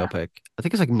Boys yeah, biopic. I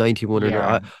think it's like 91 or no.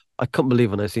 yeah. I couldn't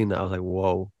believe when I seen that. I was like,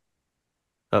 whoa,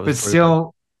 that was But brutal.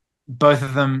 still, both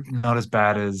of them not as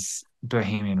bad as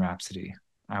Bohemian Rhapsody,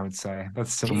 I would say.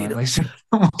 That's still my Gee, least favorite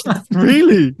one.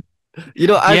 really? You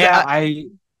know, Yeah, I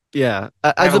yeah,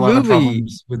 I have a lot of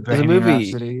problems with as a Bohemian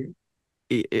movie, Rhapsody.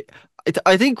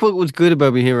 I think what was good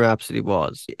about Bohemian Rhapsody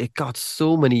was it got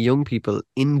so many young people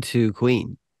into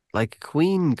Queen. Like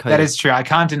Queen That kind of is true. I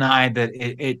can't deny that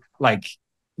it like,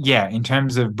 yeah, in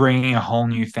terms of bringing a whole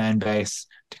new fan base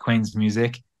to Queen's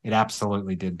music, it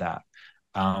absolutely did that.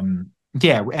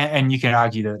 Yeah, and you can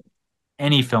argue that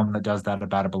any film that does that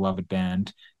about a beloved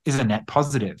band is a net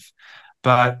positive.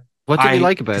 But what didn't you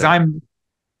like about because it? I'm,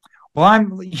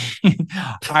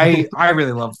 I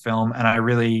really love film, and I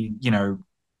really,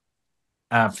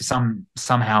 for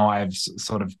somehow I've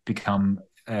sort of become,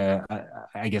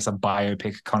 I guess, a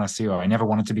biopic connoisseur. I never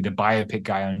wanted to be the biopic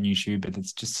guy on YouTube, but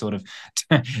it's just sort of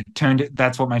turned.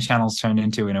 That's what my channel's turned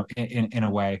into in a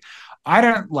way. I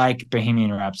don't like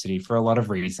Bohemian Rhapsody for a lot of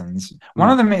reasons. One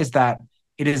Mm. of them is that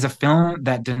it is a film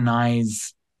that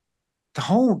denies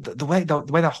the way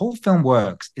the whole film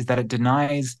works is that it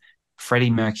denies Freddie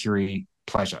Mercury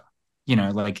pleasure.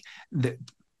 Like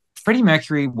Freddie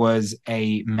Mercury was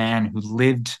a man who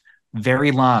lived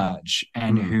very large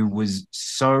and Mm. who was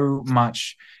so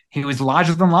much. He was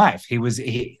larger than life. He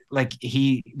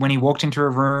when he walked into a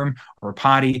room or a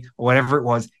party or whatever it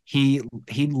was, he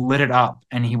lit it up,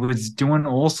 and he was doing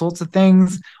all sorts of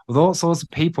things with all sorts of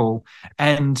people.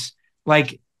 And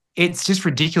like it's just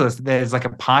ridiculous that there's like a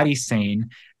party scene,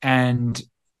 and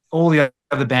all the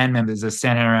other band members are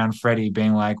standing around Freddie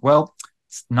being like, well,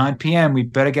 it's 9 p.m. We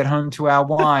better get home to our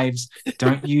wives.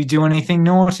 Don't you do anything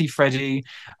naughty, Freddie.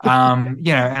 And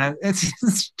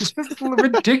it's just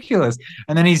ridiculous.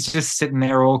 And then he's just sitting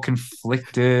there all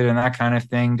conflicted and that kind of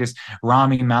thing. Just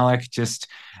Rami Malek just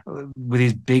with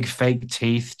his big fake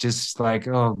teeth, just like,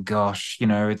 oh gosh,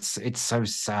 it's so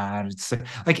sad. It's so,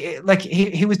 like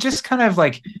he was just kind of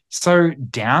like so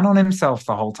down on himself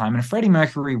the whole time. And Freddie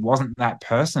Mercury wasn't that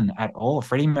person at all.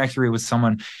 Freddie Mercury was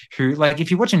someone who, like,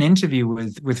 if you watch an interview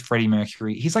with Freddie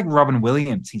Mercury, he's like Robin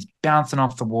Williams. He's bouncing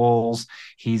off the walls.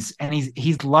 He's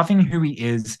loving who he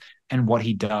is and what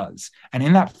he does. And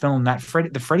in that film,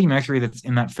 the Freddie Mercury that's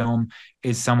in that film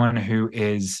is someone who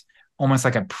is almost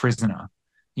like a prisoner,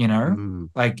 you know, Mm.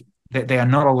 like they are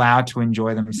not allowed to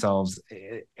enjoy themselves.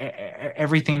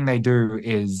 Everything they do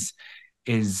is.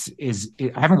 I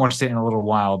haven't watched it in a little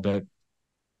while, but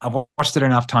I've watched it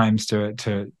enough times to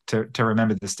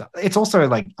remember this stuff. It's also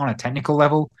like on a technical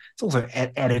level, it's also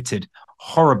edited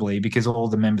horribly because all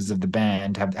the members of the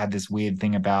band have had this weird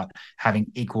thing about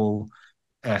having equal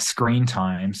screen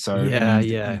time. So it Yeah, means that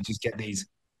you yeah. just get these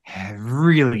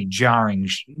really jarring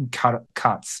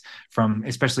cuts from,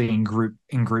 especially in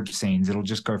group scenes. It'll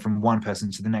just go from one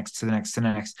person to the next to the next to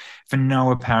the next for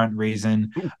no apparent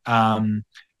reason.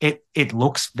 It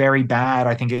looks very bad.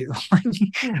 I think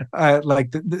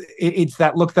it's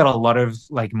that look that a lot of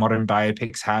like modern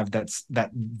biopics have. That's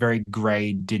that very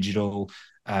gray digital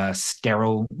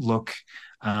sterile look.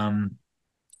 Um,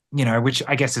 which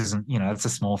I guess isn't, it's a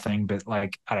small thing, but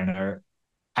like, I don't know.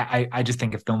 I just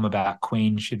think a film about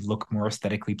Queen should look more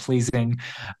aesthetically pleasing.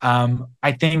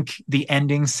 I think the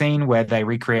ending scene where they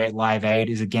recreate Live Aid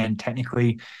is again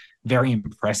technically very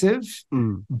impressive,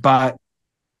 Mm. but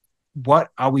what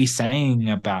are we saying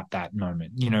about that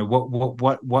moment?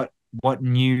 What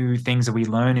new things are we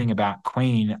learning about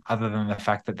Queen other than the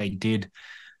fact that they did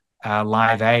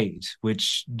Live Aid,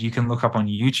 which you can look up on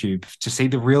YouTube to see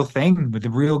the real thing with the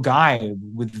real guy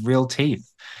with real teeth.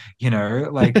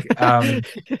 I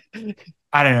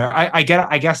don't know. I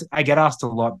guess I get asked a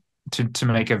lot to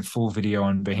make a full video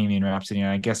on Bohemian Rhapsody, and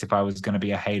I guess if I was going to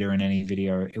be a hater in any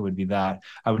video, it would be that.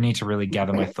 I would need to really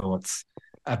gather my thoughts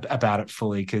about it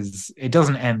fully because it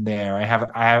doesn't end there. I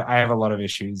have a lot of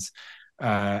issues.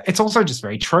 It's also just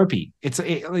very tropey.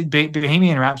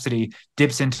 Bohemian Rhapsody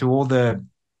dips into all the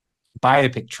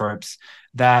biopic tropes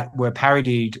that were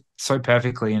parodied so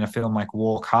perfectly in a film like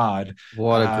Walk Hard,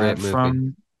 What a great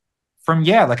movie. from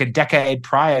yeah, like a decade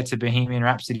prior to Bohemian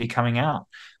Rhapsody coming out.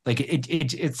 Like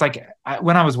it's like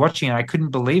when I was watching it, I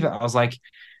couldn't believe it. I was like,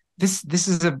 this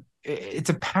is it's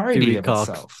a parody Duty of Cox.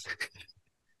 itself.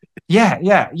 Yeah,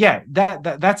 yeah, yeah.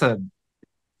 That's a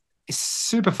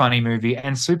super funny movie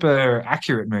and super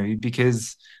accurate movie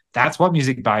because that's what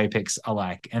music biopics are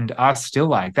like and are still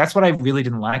like. That's what I really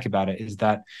didn't like about it is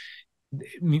that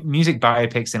music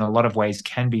biopics in a lot of ways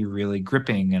can be really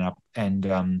gripping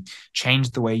and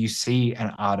change the way you see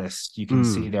an artist. You can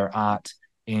see Mm. their art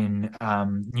in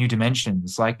new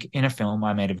dimensions. Like in a film,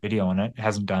 I made a video on it. It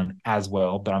hasn't done as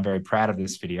well, but I'm very proud of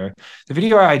this video. The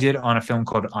video I did on a film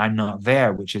called I'm Not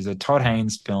There, which is a Todd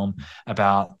Haynes film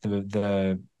about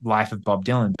the life of Bob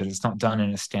Dylan, but it's not done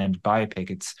in a standard biopic.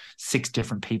 It's six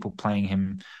different people playing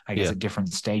him, I guess, Yeah. at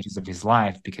different stages of his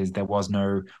life because there was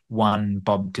no one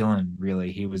Bob Dylan,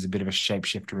 really. He was a bit of a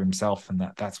shapeshifter himself, and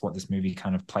that's what this movie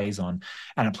kind of plays on.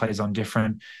 And it plays on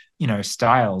different,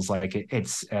 styles. Like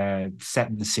it's set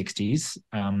in the 60s,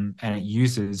 and it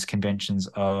uses conventions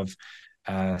of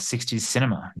 60s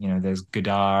cinema. There's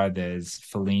Godard, there's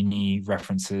Fellini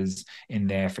references in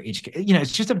there for each.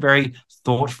 It's just a very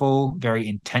thoughtful, very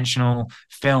intentional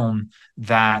film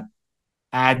that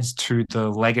adds to the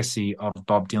legacy of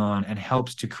Bob Dylan and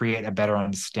helps to create a better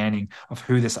understanding of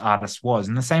who this artist was.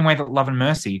 In the same way that Love and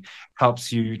Mercy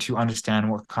helps you to understand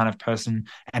what kind of person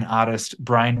and artist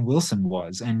Brian Wilson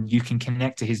was. And you can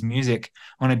connect to his music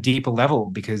on a deeper level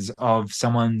because of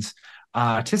someone's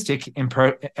artistic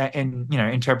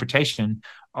interpretation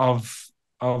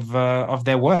of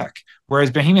their work.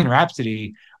 Whereas Bohemian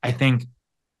Rhapsody, I think,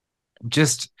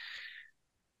 just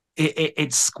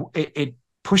it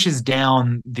pushes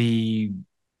down the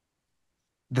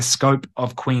scope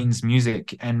of Queen's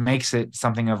music and makes it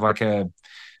something of like a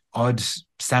odd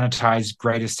sanitized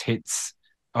greatest hits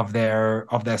of their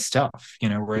stuff,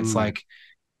 where it's Mm. like,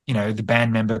 the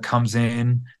band member comes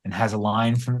in and has a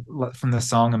line from the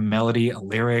song, a melody, a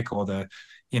lyric, or the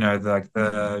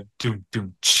doom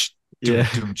doom Yeah.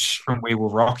 doom doom from We Will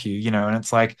Rock You, and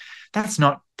it's like that's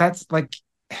like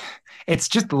it's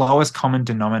just the lowest common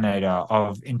denominator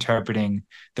of interpreting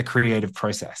the creative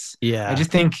process. I Yeah. just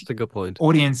think That's a good point.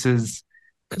 audiences,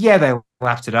 yeah, they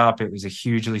lapped it up. It was a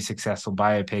hugely successful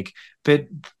biopic, but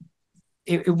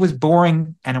it was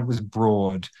boring and it was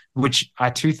broad, which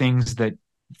are two things that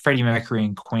Freddie Mercury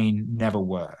and Queen never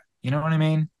were. You know what I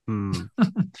mean? Hmm.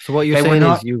 So what you're They were saying is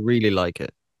not. you really like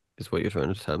it, is what you're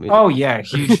trying to tell me. Oh yeah,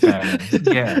 huge fan.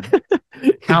 Yeah,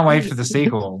 can't wait for the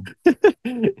sequel.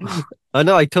 I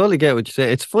know, I totally get what you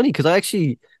say. It's funny because I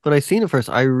actually, when I seen it first,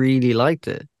 I really liked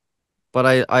it.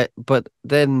 But but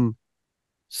then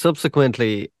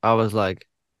subsequently, I was like,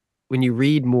 when you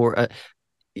read more,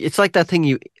 it's like that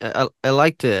thing I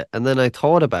liked it, and then I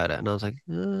thought about it, and I was like,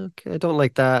 okay, I don't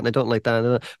like that, and I don't like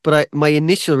that. But my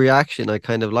initial reaction, I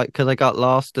kind of like because I got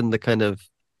lost in the kind of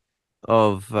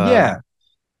Yeah,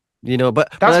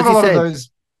 but that's as what a you lot of said, those.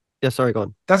 yeah, sorry, go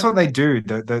on. That's what they do.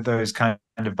 Those kind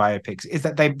of biopics is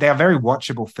that they are very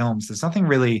watchable films. There's nothing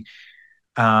really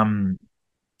um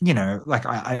like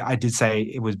I did say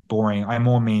it was boring. I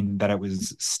more mean that it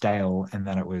was stale and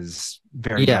that it was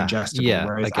very Yeah, digestible. yeah, I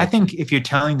Whereas I get you. think if you're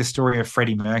telling the story of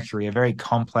Freddie Mercury, a very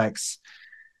complex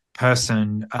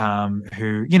person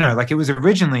who, like it was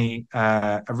originally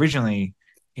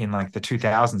in like the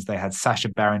 2000s, they had Sacha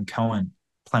Baron Cohen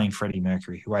playing Freddie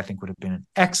Mercury, who I think would have been an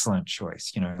excellent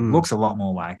choice. Mm, Looks a lot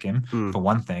more like him mm, for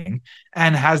one thing,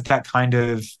 and has that kind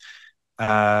of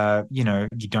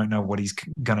you don't know what he's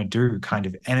gonna do kind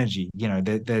of energy.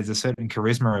 There's a certain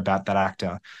charisma about that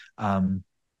actor, um,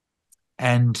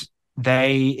 and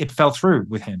it fell through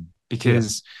with him yeah.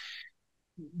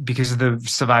 because of the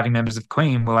surviving members of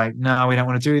Queen were like, no, we don't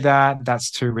want to do that.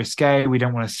 That's too risque. We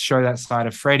don't want to show that side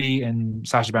of Freddie. And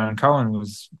Sacha Baron Cohen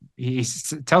he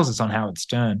tells us on Howard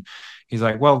Stern. He's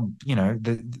like, well,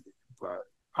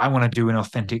 I want to do an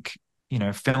authentic,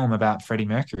 film about Freddie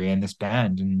Mercury and this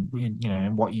band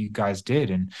and what you guys did.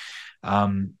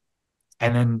 Um,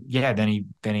 and then, yeah, then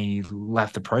he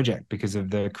left the project because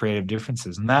of the creative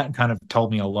differences. And that kind of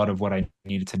told me a lot of what I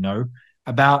needed to know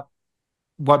about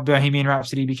what Bohemian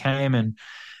Rhapsody became. And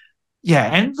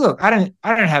yeah, and look, I don't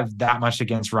have that much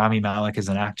against Rami Malek as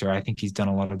an actor. I think he's done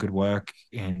a lot of good work,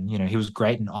 and he was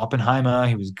great in Oppenheimer.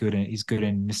 He's good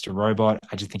in Mr. Robot.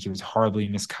 I just think he was horribly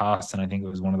miscast, and I think it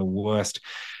was one of the worst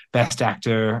Best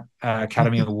Actor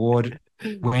Academy Award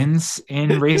wins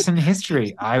in recent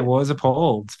history. I was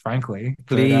appalled, frankly,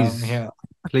 but Please, yeah,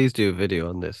 please do a video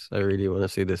on this. I really want to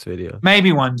see this video.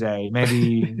 maybe one day,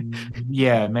 maybe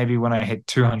yeah, maybe when I hit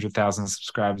 200,000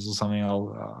 subscribers or something,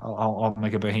 I'll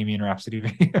make a Bohemian Rhapsody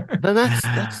video. But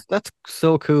that's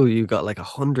so cool. You got like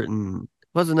 100 and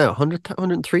wasn't that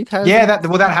 103,000? Yeah, that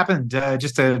happened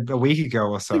just a week ago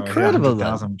or so. I hit Incredible, man.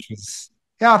 100,000, which was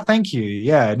yeah, thank you.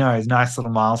 Yeah, no, it's a nice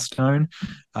little milestone.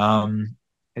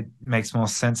 It makes more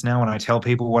sense now when I tell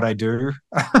people what I do,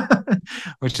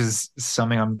 which is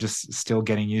something I'm just still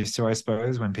getting used to, I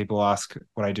suppose. When people ask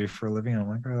what I do for a living, I'm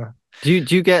like, oh. Do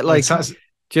you get It's like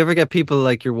do you ever get people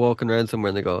like you're walking around somewhere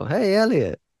and they go, "Hey,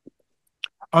 Elliot."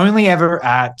 only ever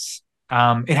at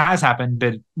it has happened,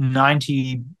 but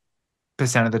 90%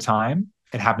 of the time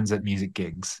it happens at music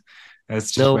gigs. That's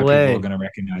just No where people are way. going to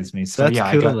recognize me. So That's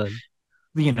yeah, cool,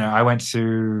 man. I went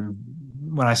to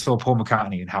when I saw Paul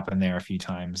McCartney, it happened there a few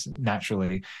times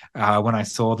naturally. When I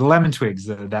saw the Lemon Twigs,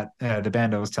 the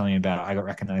band I was telling you about, I got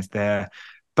recognized there.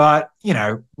 But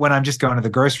when I'm just going to the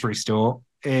grocery store,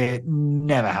 it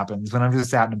never happens. When I'm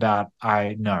just out and about,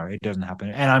 I no, it doesn't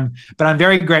happen. But I'm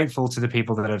very grateful to the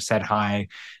people that have said hi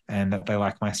and that they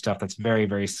like my stuff. That's very,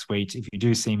 very sweet. If you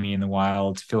do see me in the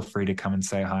wild, feel free to come and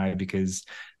say hi because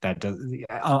that does.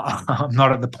 I'm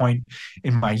not at the point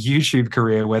in my YouTube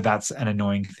career where that's an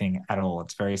annoying thing at all.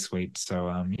 It's very sweet.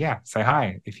 So yeah, say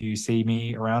hi if you see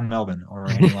me around Melbourne or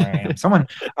anywhere I am.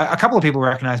 A couple of people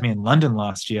recognized me in London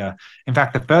last year. In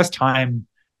fact, the first time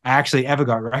I actually ever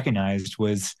got recognized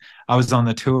was I was on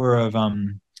the tour of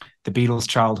the Beatles'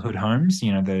 childhood homes.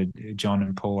 The John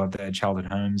and Paul of their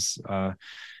childhood homes.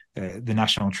 The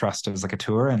National Trust was like a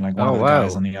tour, and like one Oh of the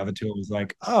guys wow. on the other tour was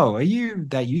like, "Oh, are you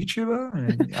that YouTuber?"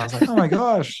 And I was like, "Oh my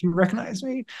gosh, you recognize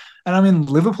me?" And I'm in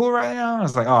Liverpool right now. I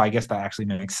was like, "Oh, I guess that actually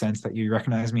makes sense that you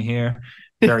recognize me here.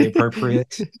 Very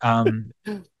appropriate."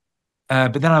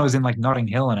 But then I was in like Notting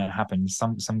Hill, and it happened.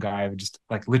 Some guy just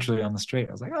like literally on the street.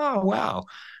 I was like, "Oh wow."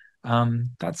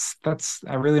 That's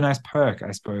a really nice perk,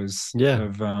 I suppose, Yeah.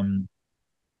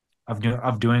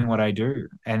 of doing what I do,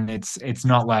 and it's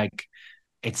not like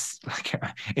it's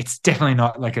definitely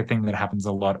not like a thing that happens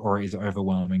a lot or is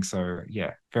overwhelming. So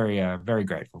yeah, very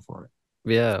grateful for it.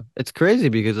 Yeah. It's crazy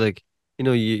because like,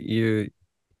 you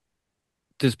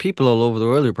there's people all over the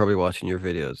world who are probably watching your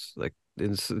videos. Like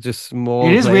it's just It small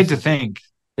is weird to places, think,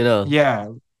 you know. yeah,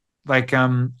 like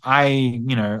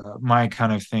my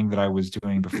kind of thing that I was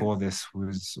doing before this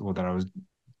was, or that I was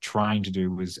trying to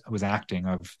do was acting.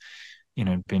 I've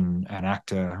been an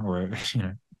actor or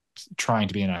trying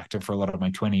to be an actor for a lot of my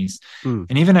 20s. Mm,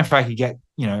 And even if I could get,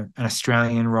 an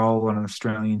Australian role on an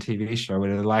Australian TV show,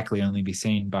 it would likely only be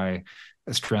seen by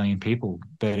Australian people.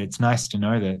 But it's nice to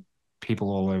know that, people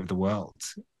all over the world,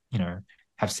 you know,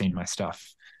 have seen my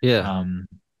stuff. Yeah. Um,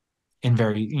 in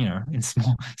very, in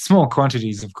small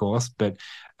quantities, of course, but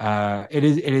it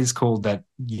is cool that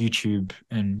YouTube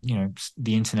and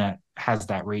the internet has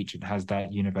that reach. It has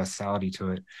that universality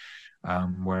to it,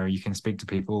 where you can speak to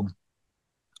people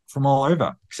from all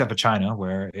over, except for China,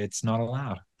 where it's not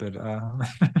allowed. But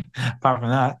apart from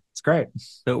that, it's great.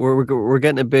 No, we're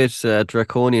getting a bit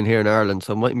draconian here in Ireland,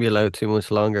 so it mightn't be allowed too much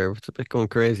longer. It's a bit going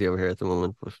crazy over here at the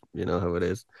moment, but you know how it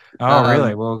is. Oh,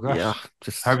 really? Well, Yeah, gosh,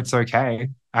 just hope it's okay.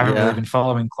 I haven't really yeah, been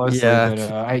following closely, yeah. but It's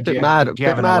a do bit you, mad, do you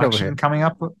have bit an mad over election here. coming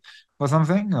up or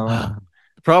something? Or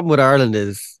The problem with Ireland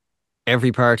is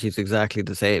every party is exactly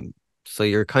the same. So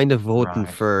you're kind of voting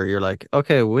right? for, you're like,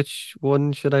 okay, which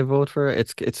one should I vote for?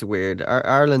 It's weird.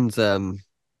 Ireland's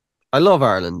I love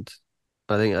Ireland.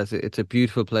 I think it's a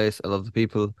beautiful place. I love the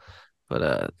people,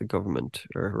 but the government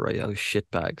are right out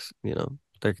shitbags, you know.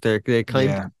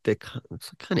 Yeah.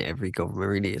 It's kind of every government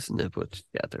really, isn't it? But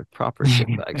yeah, they're proper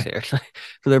shitbags here.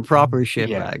 They're proper Yeah.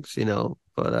 shitbags, you know.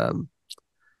 But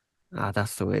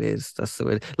that's the way it is. That's the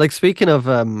way. Like speaking of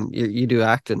you do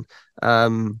acting.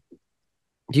 Um,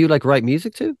 do you like write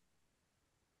music too?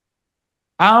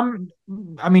 Um,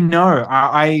 I mean, no,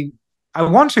 I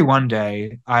want to one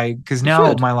day. Because You now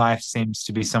should. my life seems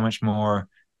to be so much more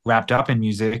wrapped up in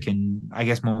music and I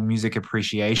guess more music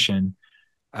appreciation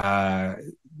uh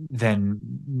than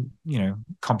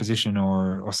composition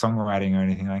or songwriting or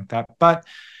anything like that. But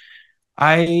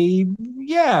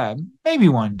yeah, maybe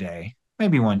one day.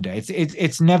 Maybe one day.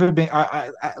 It's never been.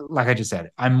 Like I just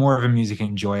said, I'm more of a music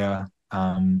enjoyer.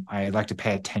 I like to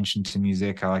pay attention to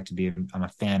music. I like to be. I'm a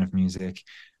fan of music,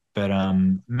 but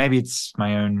maybe it's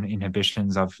my own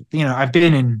inhibitions. I've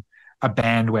been in a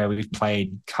band where we've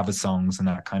played cover songs and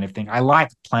that kind of thing. I like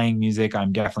playing music.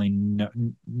 I'm definitely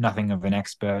nothing of an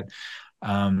expert.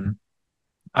 Um,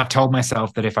 I've told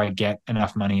myself that if I get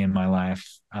enough money in my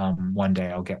life, one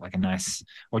day I'll get like a nice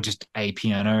or just a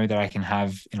piano that I can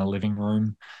have in a living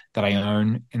room that I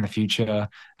own in the future.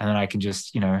 And then I can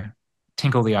just,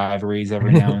 tinkle the ivories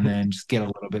every now and then, just get a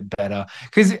little bit better.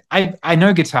 Because I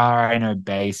know guitar, I know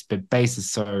bass, but bass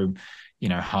is so,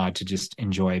 hard to just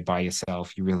enjoy by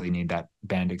yourself. You really need that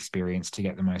band experience to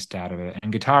get the most out of it.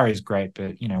 And guitar is great,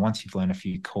 but, once you've learned a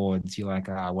few chords, you're like,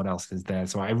 what else is there?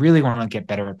 So I really want to get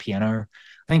better at piano.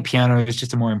 I think piano is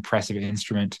just a more impressive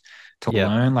instrument to Yeah.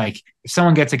 learn. Like if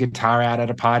someone gets a guitar out at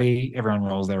a party, everyone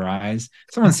rolls their eyes.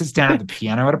 Someone sits down at the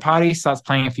piano at a party, starts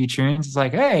playing a few tunes. It's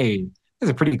like, hey, there's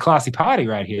a pretty classy party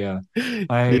right here.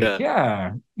 Like,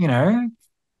 Yeah. yeah, big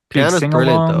Piano's sing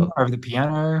brilliant along though. over the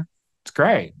piano. It's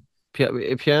great.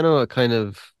 Piano kind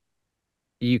of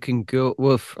you can go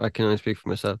well, I can only speak for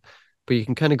myself, but you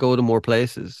can kind of go to more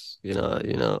places, like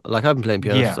I've been playing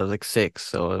piano since Yeah. I was like 6,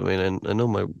 so I mean I know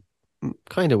my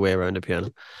kind of way around the piano.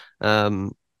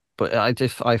 Um, but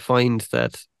I find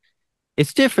that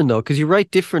it's different though, because you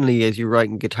write differently as you write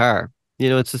in guitar.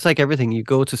 It's just like everything. You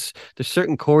go to there's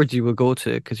certain chords you will go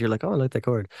to because you're like, oh, I like that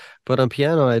chord. But on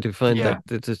piano, I do find that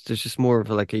Yeah. there's just more of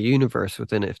like a universe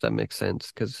within it, if that makes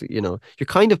sense. Because you're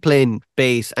kind of playing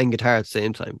bass and guitar at the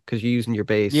same time because you're using your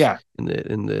bass Yeah.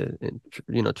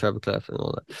 treble clef and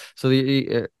all that.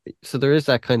 So there is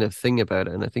that kind of thing about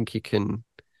it, and I think you can.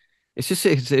 It's just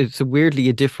it's a weirdly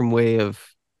a different way of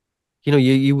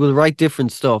you will write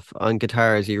different stuff on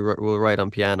guitar as you will write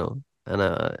on piano, and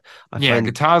I Yeah. find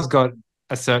Guitar's got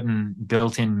a certain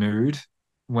built-in mood mm,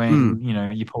 when,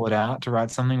 you pull it out to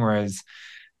write something, whereas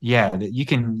yeah,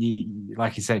 that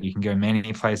like you said, you can go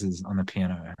many places on the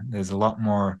piano. There's a lot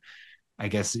more, I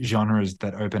guess, genres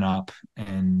that open up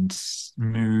and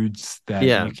moods that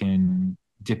yeah, you can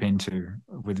dip into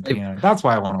with the I, piano. That's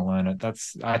why I want to learn it.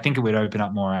 I think it would open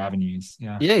up more avenues.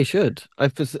 Yeah. yeah, you should.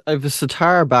 I've a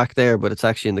sitar back there, but it's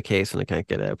actually in the case and I can't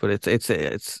get it out. But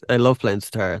it's I love playing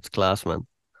sitar. It's class, man.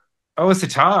 Oh, a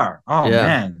sitar. Oh Yeah,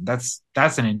 man, that's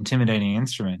an intimidating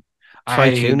instrument. try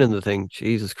I tuning the thing.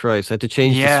 Jesus Christ, I had to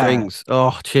change the yeah, strings.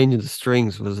 Oh, changing the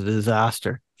strings was a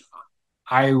disaster.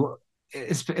 I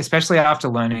especially after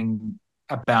learning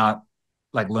about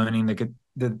like learning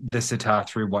the sitar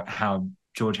through how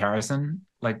George Harrison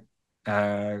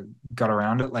uh got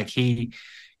around it. Like he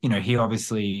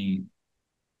obviously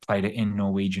played it in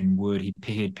Norwegian wood.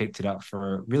 He had picked it up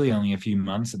for really only a few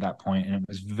months at that point, and it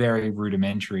was very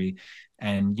rudimentary.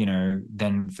 And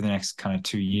then for the next kind of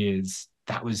 2 years,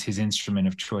 that was his instrument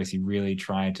of choice. He really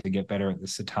tried to get better at the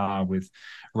sitar with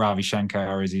Ravi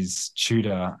Shankar as his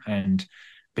tutor,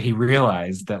 but he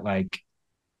realized that like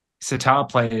sitar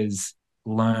players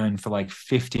learn for like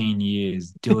 15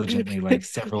 years diligently, like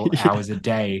several Yeah. hours a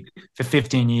day for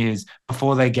 15 years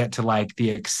before they get to like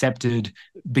the accepted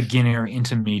beginner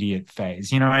intermediate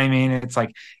phase. You know what I mean? It's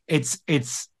like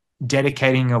it's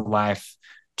dedicating a life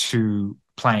to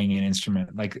playing an instrument.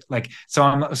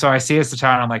 So I see a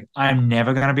sitar and I'm like, I'm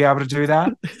never going to be able to do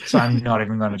that. So I'm not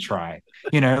even going to try.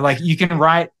 Like you can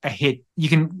write a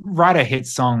hit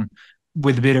song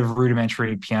with a bit of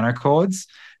rudimentary piano chords,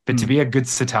 but to Mm. be a good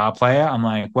sitar player, I'm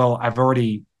like, well, I've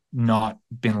already not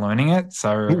been learning it,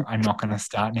 so I'm not going to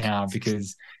start now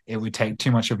because it would take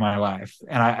too much of my life.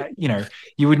 And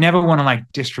you would never want to like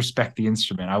disrespect the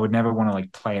instrument. I would never want to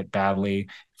like play it badly. It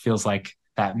feels like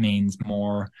that means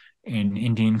more in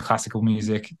Indian classical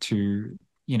music to,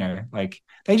 like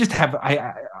they just have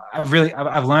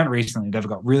I've learned recently they've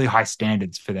got really high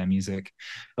standards for their music,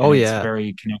 Oh and it's yeah.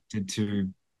 very connected to,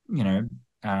 you know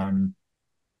um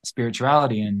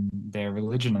spirituality and their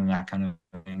religion and that kind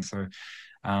of thing. So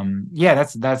yeah,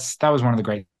 that was one of the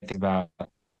great things about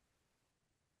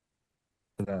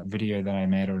the video that I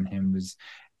made on him, was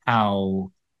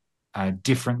how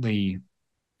differently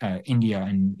India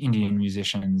and Indian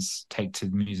musicians take to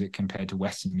music compared to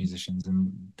Western musicians,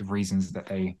 and the reasons that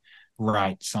they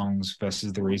write songs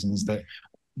versus the reasons that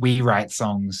we write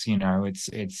songs.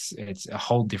 It's a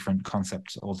whole different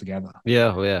concept altogether.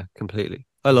 Yeah, oh yeah, completely.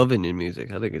 I love Indian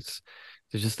music. I think it's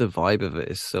there's just the vibe of it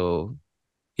is so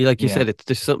like you Yeah. said, it's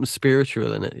there's something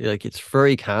spiritual in it. Like it's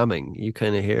very calming. You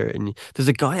kind of hear it. And there's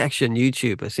a guy actually on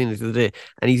YouTube, I seen it the other day,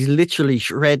 and he's literally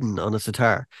shredding on a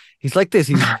sitar. He's like this.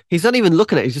 He's not even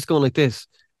looking at it, he's just going like this.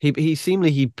 He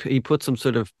seemingly he put some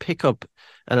sort of pickup,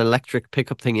 an electric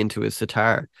pickup thing into his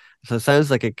sitar. So it sounds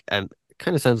like a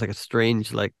kind of sounds like a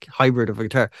strange like hybrid of a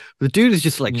guitar. The dude is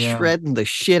just like Yeah. shredding the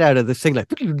shit out of this thing,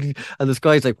 like, and this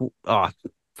guy's like, oh,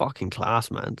 fucking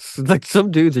class, man. Like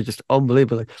some dudes are just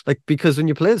unbelievable. Like because when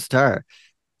you play the sitar,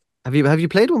 have you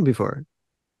played one before?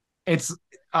 It's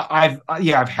I've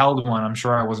held one. I'm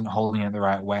sure I wasn't holding it the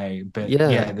right way, but Yeah,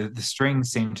 yeah, the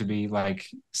strings seem to be like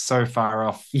so far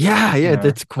off, yeah.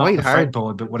 That's not quite the hard.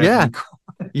 fretboard, but whatever Yeah, you call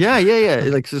it. yeah.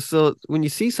 Like so when you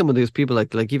see some of those people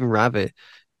like even Rabbit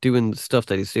doing stuff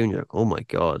that he's doing, you're like, oh my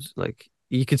God. Like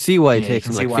you could see why it Yeah, you takes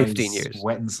can him see like why 15 he's years.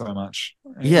 sweating so much.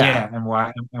 Yeah. Yeah, and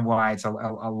why it's a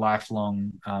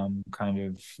lifelong kind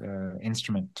of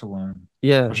instrument to learn,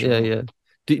 Yeah, for sure. yeah.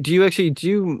 Do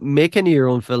you make any of your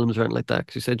own films or anything like that?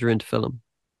 Because you said you're into film.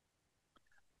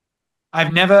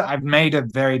 I've made a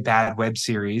very bad web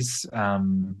series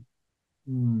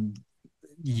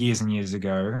years and years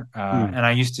ago. Hmm. And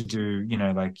I used to do,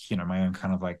 my own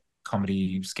kind of like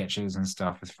comedy sketches and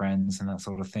stuff with friends and that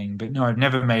sort of thing. But no, I've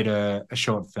never made a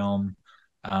short film.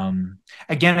 Um,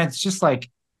 Again, it's just like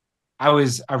I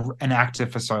was an actor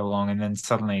for so long, and then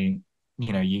suddenly,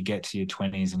 you get to your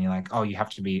 20s and you're like, oh, you have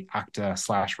to be actor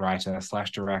slash writer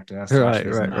slash director slash Right,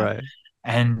 this and right, that. right.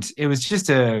 And it was just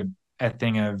a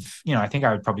thing of, I think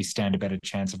I would probably stand a better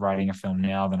chance of writing a film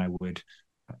now than I would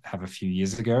have a few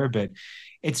years ago. But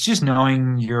it's just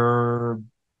knowing your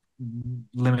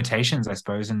limitations, I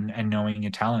suppose, and knowing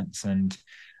your talents. And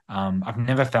I've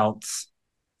never felt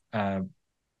uh,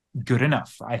 good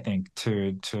enough, I think,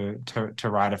 to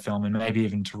write a film, and maybe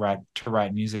even to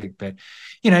write music. But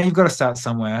you've got to start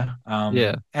somewhere.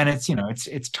 Yeah. And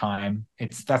it's time.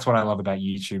 That's what I love about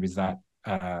YouTube, is that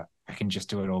I can just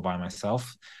do it all by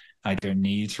myself. I don't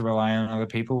need to rely on other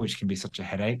people, which can be such a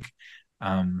headache.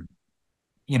 Um,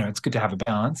 it's good to have a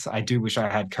balance. I do wish I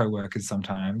had coworkers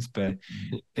sometimes, but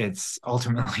it's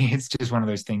ultimately it's just one of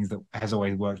those things that has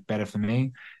always worked better for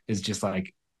me, is just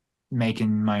like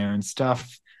making my own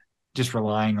stuff, just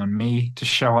relying on me to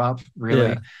show up,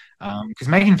 Yeah. really. Because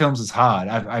making films is hard.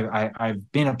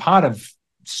 I've been a part of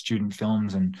student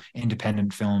films and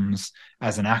independent films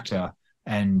as an actor,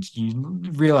 and you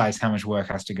realize how much work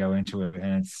has to go into it.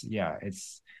 And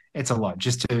it's a lot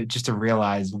just to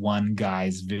realize one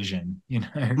guy's vision,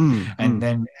 and Mm.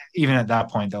 then even at that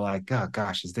point they're like, oh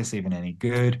gosh, is this even any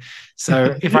good?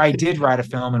 So if I did write a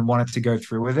film and wanted to go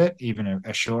through with it, even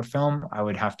a short film, I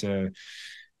would have to,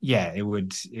 yeah, it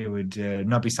would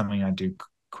not be something I do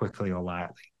quickly or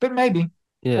lightly. But maybe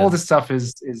all Yeah. this stuff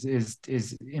is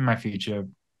in my future,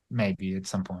 maybe at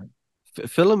some point.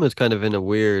 Film is kind of in a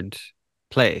weird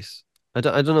place. I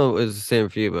don't know if it's the same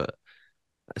for you, but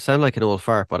I sound like an old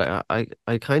fart, but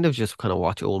I kind of just kind of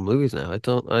watch old movies now.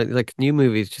 I like new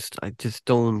movies just I just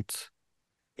don't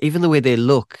even the way they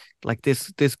look, like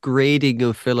this grading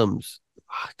of films.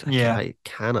 Yeah. I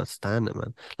cannot stand it,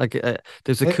 man. Like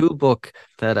there's a It, cool book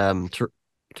that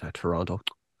Toronto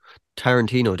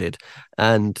Tarantino did,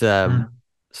 and mm,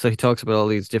 so he talks about all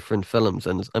these different films,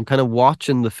 and I'm kind of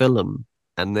watching the film,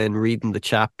 and then reading the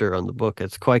chapter on the book.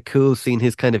 It's quite cool seeing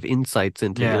his kind of insights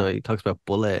into, Yeah, he talks about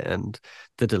Bullet and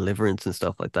the Deliverance and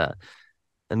stuff like that.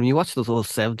 And when you watch those old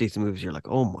 70s movies, you're like,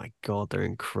 oh my God, they're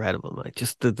incredible, man.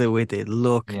 Just the way they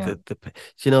look, yeah.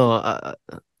 you know,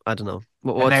 I don't know.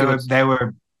 And What's they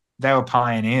were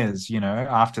pioneers,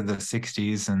 after the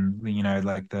 60s and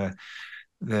like the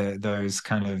those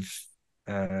kind of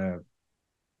uh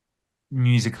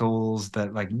musicals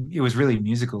that like it was really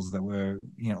musicals that were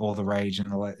all the rage in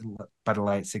the by the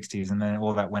late 60s, and then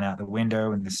all that went out the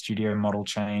window and the studio model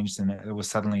changed, and it was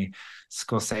suddenly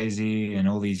Scorsese and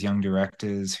all these young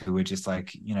directors who were just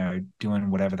like doing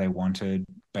whatever they wanted,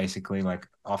 basically like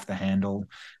off the handle,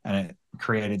 and it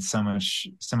created so much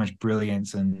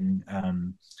brilliance and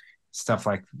stuff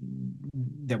like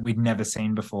that we'd never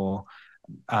seen before.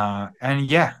 And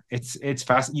yeah, it's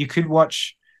fast. You could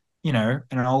watch, an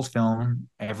old film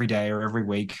every day or every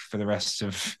week for the rest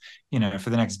of, for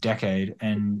the next decade,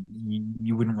 and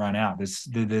you wouldn't run out.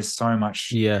 There's so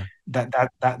much yeah.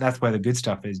 that's where the good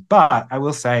stuff is. But I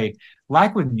will say,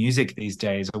 like with music these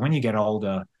days, or when you get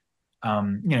older,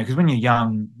 because when you're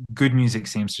young, good music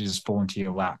seems to just fall into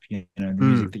your lap. The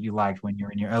music Mm, that you liked when you're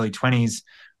in your early 20s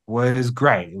was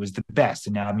great. It was the best.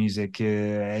 And now music,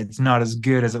 it's not as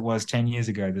good as it was 10 years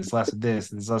ago. There's less of this,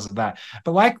 there's less of that.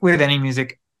 But like with any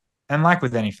music and like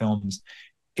with any films,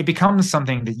 it becomes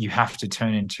something that you have to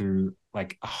turn into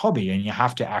like a hobby, and you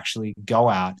have to actually go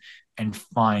out and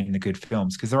find the good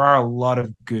films, because there are a lot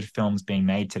of good films being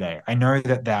made today. I know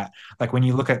that like when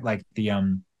you look at like the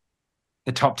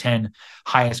top 10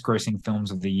 highest grossing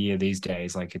films of the year these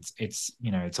days, like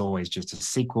it's always just a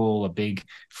sequel, a big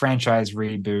franchise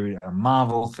reboot, a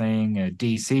Marvel thing, a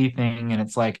DC thing. And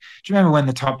it's like, do you remember when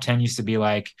the top 10 used to be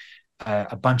like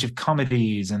a bunch of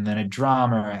comedies and then a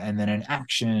drama and then an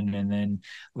action, and then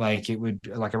like it would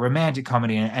like a romantic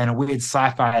comedy and a weird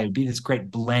sci-fi? It would be this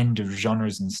great blend of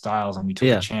genres and styles, and we took a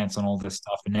yeah. chance on all this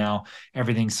stuff, and now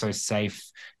everything's so safe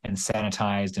and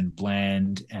sanitized and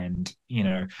bland, and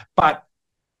but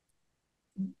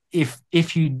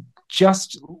if you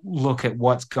just look at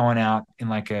what's going out in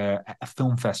like a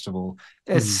film festival,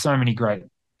 there's Mm, so many great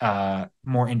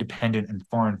more independent and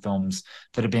foreign films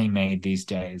that are being made these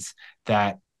days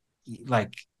that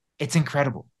like it's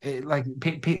incredible. Like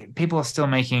people are still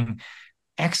making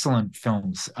excellent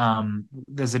films.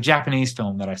 There's a Japanese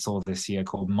film that I saw this year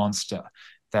called Monster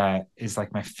that is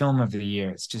like my film of the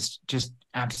year. It's just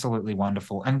absolutely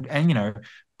wonderful, and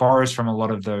borrows from a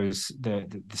lot of those the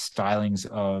stylings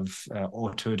of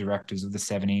auteur directors of the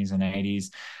 70s and 80s.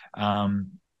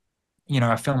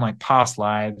 A film like Past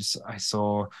Lives I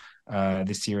saw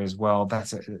this year as well.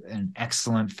 That's an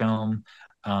excellent film.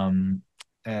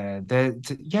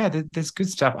 There's good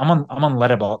stuff. I'm on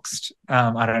Letterboxd.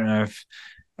 I don't know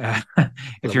uh,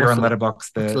 if you're what's on the Letterboxd. what's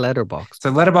the letterbox?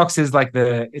 So Letterboxd is like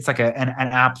it's like an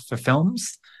app for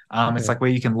films. It's Okay. like where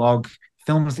you can log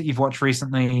films that you've watched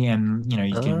recently, and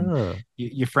you can Ah,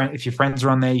 your friend if your friends are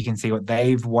on there, you can see what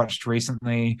they've watched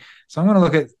recently. So I'm going to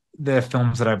look at the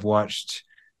films that I've watched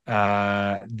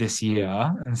this year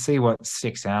and see what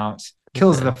sticks out.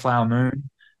 Killers of okay. the Flower Moon,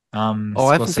 Oh,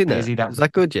 I haven't seen that. Scorsese. That Is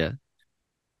that good? Yeah.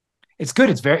 it's good.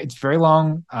 It's very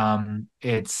long.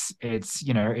 It's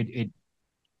it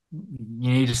you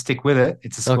need to stick with it.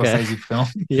 It's a Okay. Scorsese film,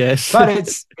 Yes. but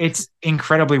it's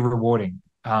incredibly rewarding.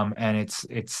 And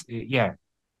yeah,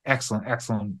 excellent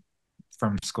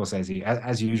from Scorsese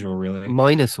as usual, really.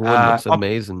 -1 looks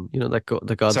amazing. The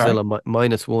Sorry. Godzilla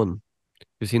 -1.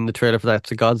 You've seen the trailer for that?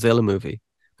 It's a Godzilla movie.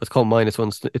 It's called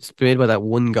 -1. It's made by that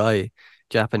one guy,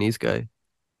 Japanese guy.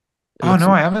 It Oh looks, no,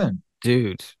 I haven't.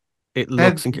 dude. It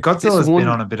looks Godzilla's been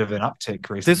on a bit of an uptick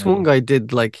This one recently. guy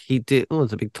did like he did. Oh,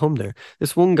 it's a big thumb there.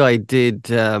 This one guy did.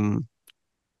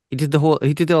 He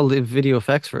did all the video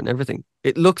effects for it and everything.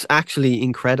 It looks actually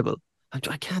incredible.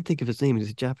 I can't think of his name. He's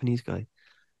a Japanese guy.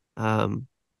 Um,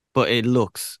 but it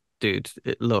looks, dude,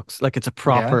 it looks like it's a Yeah,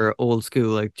 proper old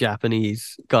school like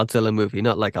Japanese Godzilla movie,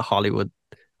 not like a Hollywoodized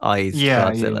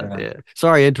yeah, Godzilla. yeah. Yeah.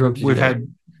 Sorry, I We, interrupted you we've there.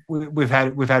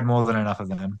 had we've had more than enough of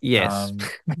them. Yes.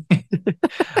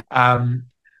 Um,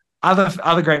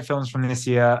 other great films from this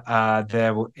year.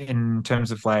 There were in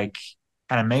terms of like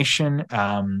animation,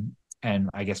 and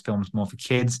I guess films more for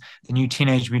kids. The new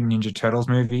Teenage Mutant Ninja Turtles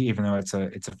movie, even though it's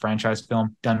a franchise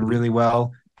film, done really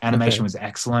well. Animation Okay. was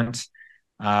excellent.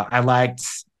 I liked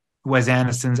Wes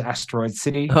Anderson's Asteroid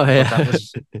City. Oh I thought yeah.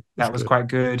 It's that was good. quite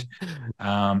good.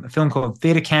 A film called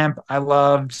Theater Camp I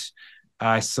loved.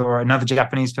 I saw another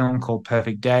Japanese film called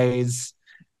Perfect Days.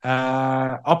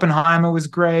 Oppenheimer was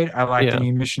great. I like the Yeah.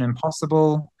 new Mission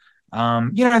Impossible.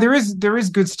 There is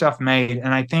good stuff made,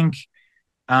 and I think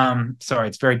Sorry,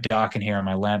 it's very dark in here and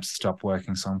my lamps stopped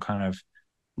working, so I'm kind of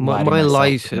lighting My myself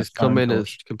light with my has come phone in as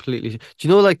torch. completely. Do you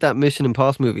know like that Mission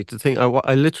Impossible movie? The thing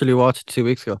I literally watched it 2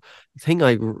 weeks ago. The thing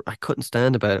I couldn't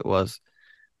stand about it was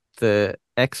the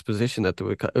exposition that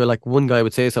like one guy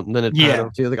would say something, then it'd pan over Yeah,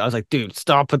 to the other guy. I was like, dude,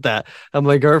 stop with that. And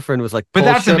my girlfriend was like, but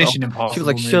Paul, that's a shut up. Mission She was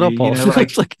like, Impossible shut movie, up, Paul. I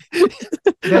was like,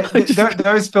 I just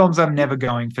those films I'm never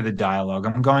going for the dialogue.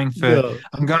 no.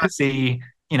 I'm going to see,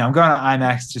 I'm going to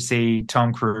IMAX to see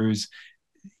Tom Cruise,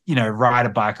 ride a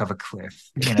bike off a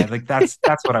cliff. Like that's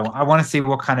what I want. I want to see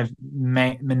what kind of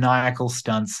maniacal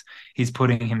stunts he's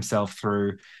putting himself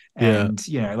through, Yeah.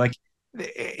 and like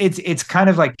it's kind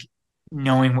of like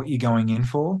knowing what you're going in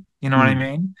for. You know what I Mm,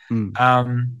 mean? mm.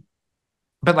 Um,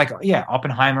 but like, yeah,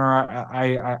 Oppenheimer,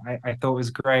 I thought was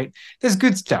great. There's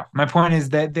good stuff. My point is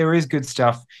that there is good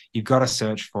stuff. You've got to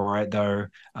search for it, though.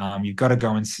 You've got to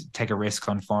go and take a risk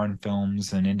on foreign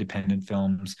films and independent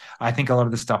films. I think a lot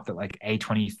of the stuff that like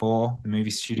A24, the movie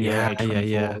studio Yeah.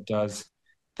 A24 does,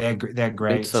 they're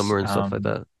great. Midsummer and stuff like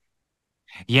that.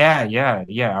 Yeah.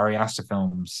 Ari Aster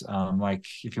films. Like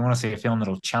if you want to see a film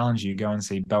that'll challenge you, go and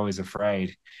see Beau is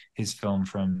Afraid, his film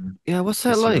from Yeah, what's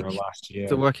that this year or like? last The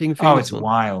year. Joaquin Oh, Phoenix it's one.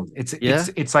 wild.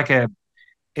 It's like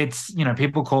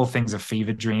people call things a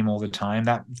fever dream all the time.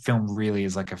 That film really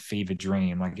is like a fever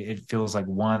dream. Like it feels like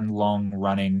one long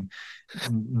running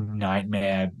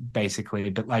nightmare basically,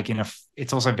 but like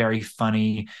it's also very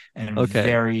funny and Okay.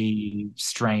 very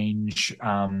strange.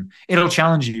 It'll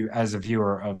challenge you as a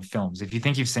viewer of films. If you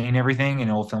think you've seen everything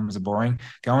and all films are boring,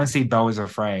 go and see Beau is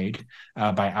Afraid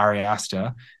by Ari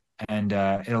Aster, and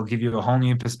it'll give you a whole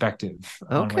new perspective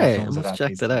on where Okay, I films are must at check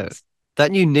these that out. days.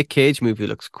 That new Nick Cage movie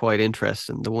looks quite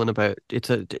interesting. The one about it's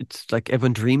like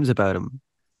everyone dreams about him.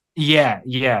 Yeah,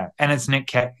 and it's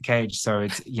Cage, so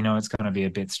it's going to be a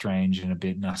bit strange and a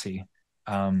bit nutty.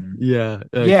 Yeah,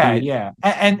 Yeah.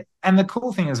 And the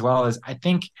cool thing as well is I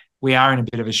think we are in a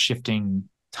bit of a shifting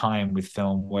time with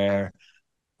film where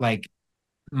like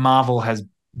Marvel has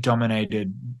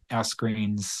dominated our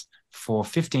screens for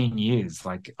 15 years.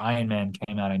 Like Iron Man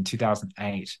came out in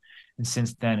 2008. And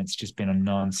since then, it's just been a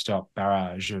non-stop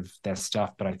barrage of their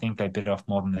stuff. But I think they bit off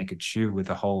more than they could chew with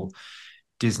the whole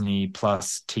Disney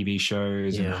Plus TV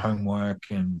shows and yeah. homework.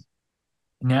 And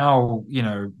now,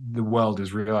 the world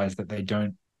has realized that they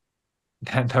don't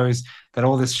that those that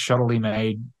all this shoddily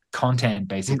made content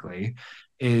basically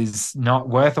is not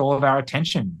worth all of our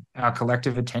attention, our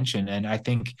collective attention. And I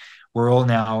think we're all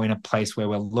now in a place where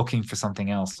we're looking for something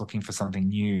else, looking for something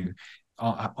new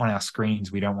on our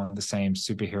screens. We don't want the same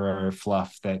superhero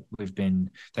fluff that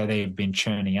they've been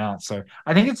churning out. So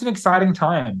I think it's an exciting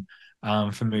time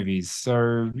for movies.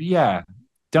 So yeah,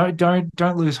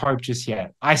 don't lose hope just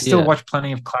yet. I still Yeah. watch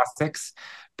plenty of classics,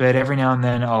 but every now and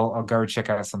then I'll go check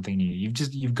out something new.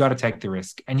 You've got to take the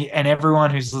risk, and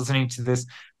everyone who's listening to this,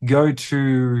 go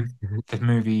to the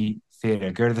movie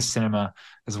theater, go to the cinema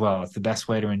as well. It's the best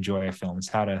way to enjoy a film. It's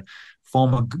how to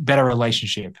form a better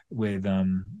relationship with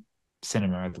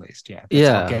cinema, at least. Yeah, I'll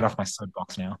Yeah. get off my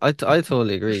soapbox now. I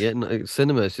totally agree. Getting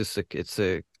cinema is just it's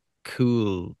a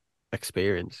cool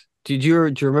experience. Do you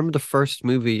remember the first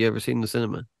movie you ever seen in the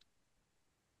cinema?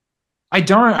 I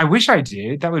don't. I wish I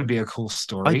did. That would be a cool I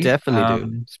story. definitely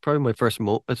do. It's probably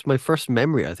my it's my first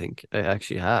memory I think I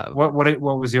actually have. What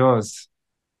was yours?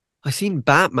 I seen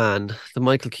Batman, the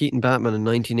Michael Keaton Batman in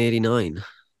 1989.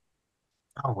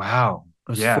 Oh wow,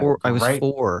 I was yeah, four. I was great.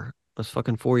 4. I was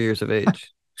fucking 4 years of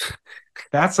age.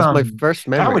 That's That's my first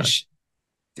that memory. would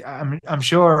I'm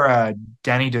sure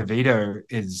Danny DeVito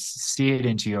is seared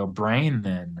into your brain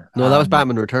then. No, that was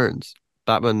Batman Returns.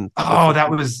 Batman. This Oh, is that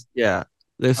was yeah.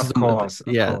 This is of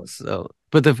yeah. course. So,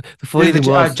 but the funny thing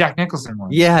was, Jack Nicholson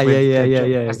one yeah, yeah, with yeah, the yeah,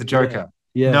 yeah, as the yeah, Joker.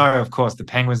 yeah. No, of course, the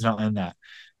Penguin's not in that.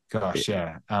 Gosh,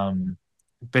 yeah.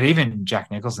 But even Jack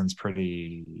Nicholson's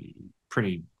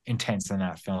pretty intense in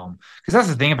that film because that's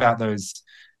the thing about those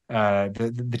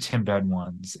the Tim Burton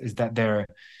ones is that they're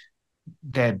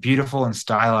beautiful and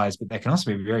stylized, but they can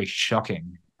also be very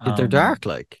shocking. They're dark,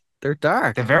 like they're They're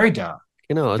dark. very dark,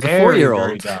 As a very,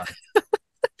 very 4-year-old, dark.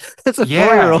 as a Yeah,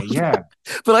 4-year-old, yeah,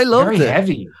 but I very loved it.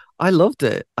 heavy. I loved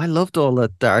it. I loved all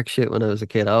that dark shit when I was a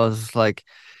kid. I was like,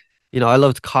 I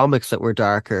loved comics that were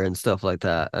darker and stuff like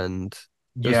that. And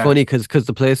it was Yeah. funny because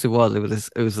the place it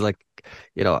was like,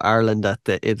 Ireland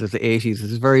it was the 80s.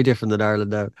 It's very different than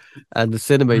Ireland now. And the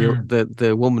cinema, Mm.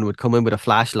 the woman would come in with a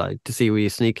flashlight to see were you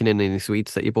sneaking in any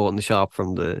sweets that you bought in the shop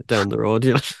from the down the road.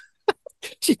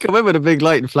 She'd come in with a big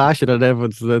light and flash it on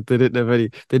everyone so that they didn't have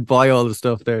any. They'd buy all the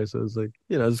stuff there. So it was like,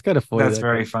 it's kind of funny That's that kind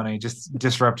very of. funny. Just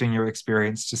disrupting your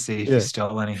experience to see if you Yeah.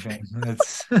 stole anything.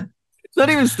 That's It's not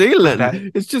even stealing that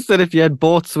it. It's just that if you had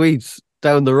bought sweets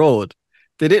down the road.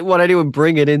 They didn't want anyone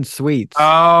bringing in sweets.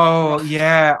 Oh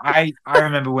yeah, I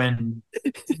remember when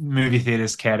movie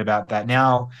theaters cared about that.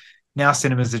 Now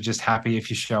cinemas are just happy if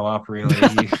you show up.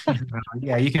 Really,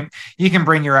 yeah, you can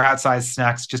bring your outside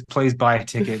snacks. Just please buy a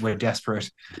ticket. We're desperate.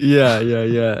 Yeah, yeah,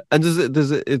 yeah. And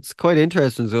it's quite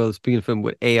interesting as well, speaking of film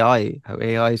with AI, how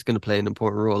AI is going to play an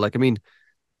important role. Like, I mean,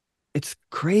 it's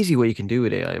crazy what you can do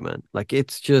with AI, man. Like,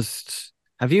 it's just,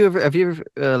 have you ever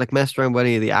like messed around with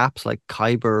any of the apps like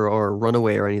Kyber or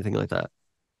Runaway or anything like that?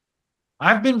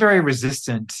 I've been very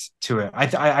resistant to it.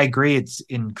 I agree. It's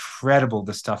incredible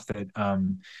the stuff that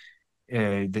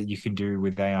you can do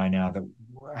with AI now that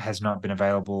has not been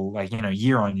available like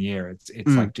year on year. It's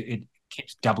Mm, like it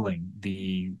keeps doubling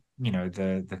the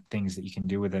things that you can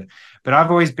do with it. But I've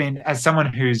always been as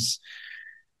someone who's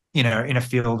in a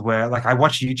field where like I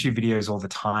watch YouTube videos all the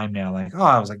time now. Like, oh,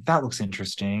 I was like, that looks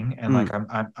interesting, and mm. like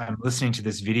I'm listening to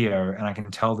this video, and I can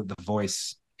tell that the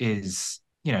voice is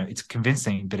it's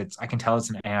convincing, but I can tell it's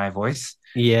an AI voice,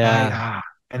 and Yeah,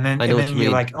 and then I know and what then you you're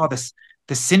mean. like, oh,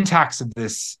 the syntax of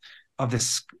this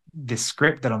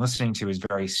script that I'm listening to is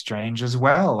very strange as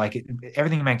well. Like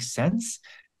everything makes sense,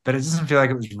 but it doesn't feel like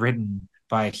it was written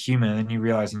by a human. And then you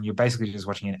realize, and you're basically just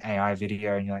watching an AI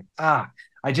video, and you're like,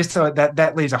 I just thought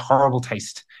that leaves a horrible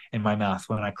taste in my mouth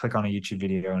when I click on a YouTube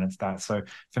video and it's that. So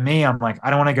for me, I'm like, I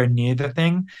don't want to go near the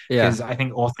thing Yeah, because I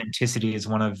think authenticity is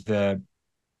one of the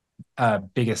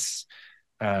biggest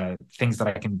things that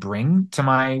I can bring to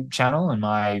my channel and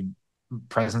my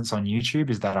presence on YouTube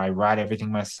is that I write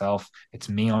everything myself. It's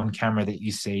me on camera that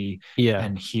you see yeah,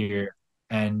 and hear,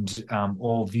 and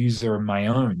all views are my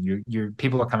own. Your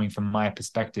people are coming from my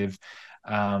perspective.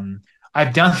 Um,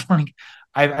 I've done like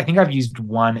I think I've used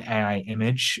one AI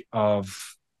image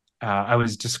of. I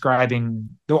was describing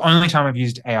the only time I've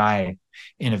used AI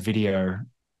in a video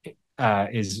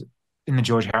is in the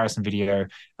George Harrison video.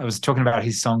 I was talking about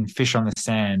his song "Fish on the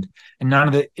Sand," and none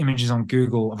of the images on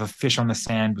Google of a fish on the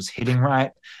sand was hitting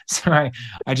right. So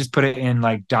I just put it in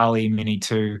like Dali Mini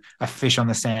 2, a fish on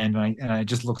the sand, and it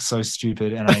just looked so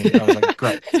stupid. And I was like,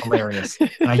 great, it's hilarious.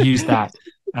 And I used that.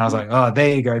 And I was like, oh,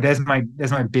 there you go. There's my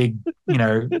big,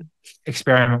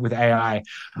 experiment with AI.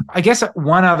 I guess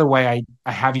one other way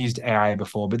I have used AI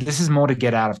before, but this is more to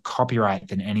get out of copyright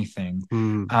than anything.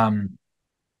 mm. Um,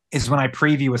 is when I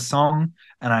preview a song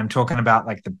and I'm talking about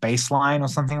like the bass line or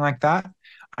something like that,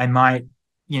 I might,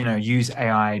 use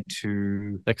AI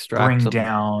to Extract bring something.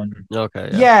 down,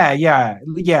 Okay, yeah, yeah,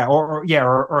 yeah, yeah,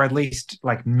 or at least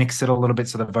like mix it a little bit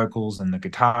so the vocals and the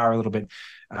guitar are a little bit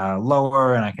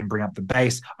lower and I can bring up the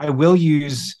bass. I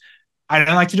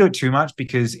don't like to do it too much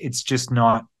because it's just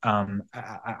not,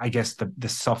 I guess the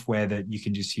software that you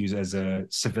can just use as a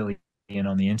civilian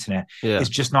on the internet yeah, is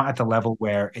just not at the level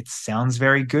where it sounds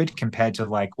very good compared to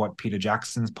like what Peter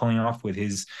Jackson's pulling off with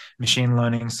his machine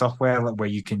learning software, where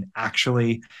you can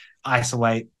actually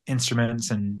isolate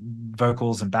instruments and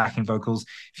vocals and backing vocals.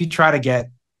 If you try to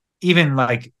get even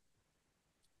like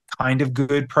kind of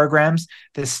good programs,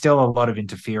 there's still a lot of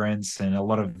interference and a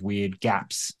lot of weird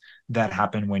gaps that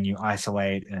happen when you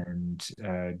isolate and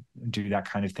do that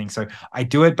kind of thing. So I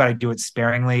do it, but I do it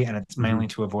sparingly, and it's hmm, mainly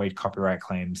to avoid copyright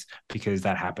claims because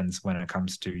that happens when it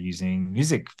comes to using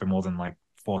music for more than like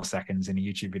 4 seconds in a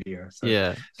YouTube video. So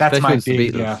yeah. that's Especially my when it's the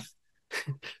big, Beatles.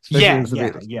 Especially when yeah, it's the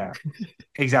yeah, Beatles. yeah,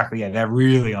 exactly. Yeah, they're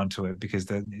really onto it because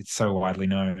it's so widely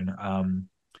known.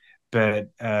 But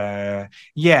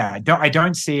yeah, I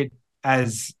don't see it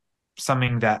as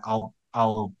something that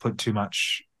I'll put too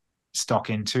much stock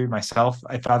into myself.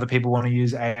 If other people want to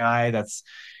use AI, that's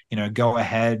go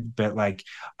ahead. But like,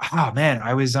 oh man,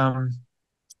 I was on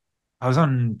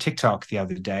TikTok the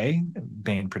other day,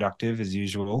 being productive as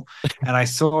usual, and I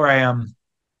saw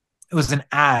it was an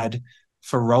ad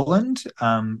for Roland.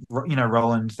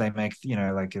 Roland, they make,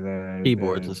 like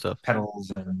Keyboards the and stuff.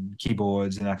 pedals and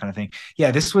keyboards and that kind of thing.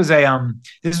 Yeah, this was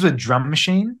a drum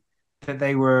machine that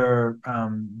they were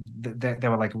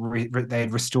like they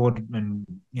had restored, and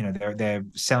they're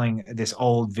selling this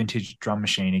old vintage drum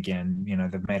machine again.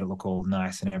 They've made it look all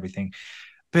nice and everything,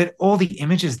 but all the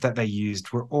images that they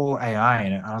used were all AI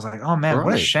in it. I was like, oh man,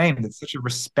 what a Right. shame that such a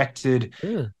respected,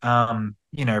 Yeah.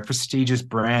 prestigious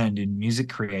brand in music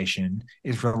creation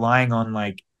is relying on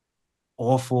like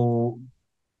awful,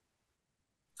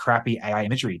 crappy AI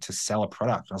imagery to sell a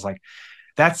product. I was like,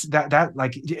 that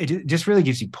like it just really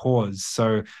gives you pause.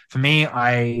 So for me,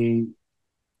 I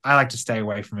like to stay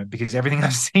away from it because everything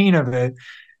I've seen of it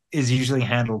is usually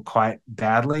handled quite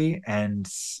badly, and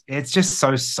it's just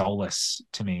so soulless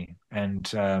to me. And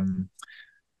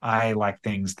I like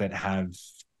things that have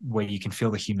where you can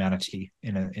feel the humanity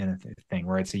in a thing,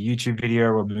 where it's a YouTube video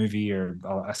or a movie or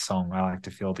a song. I like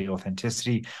to feel the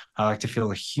authenticity. I like to feel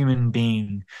the human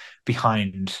being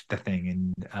behind the thing.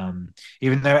 And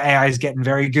even though AI is getting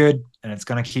very good, and it's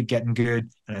going to keep getting good,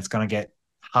 and it's going to get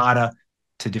harder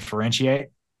to differentiate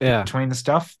Yeah. between the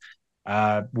stuff,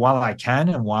 while I can,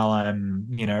 and while I'm,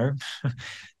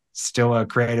 still a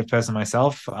creative person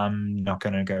myself, I'm not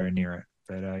going to go near it.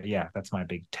 But yeah, that's my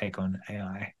big take on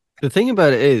AI. The thing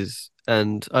about it is,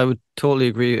 and I would totally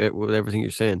agree with everything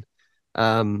you're saying.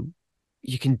 Um,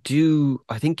 you can do,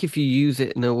 I think if you use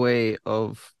it in a way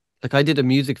of, like I did a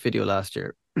music video last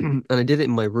year and I did it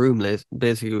in my room,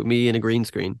 basically with me in a green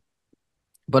screen,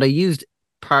 but I used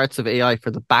parts of AI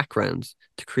for the backgrounds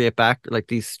to create like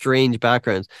these strange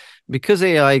backgrounds because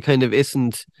AI kind of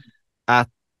isn't at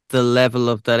the level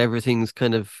of that everything's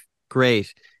kind of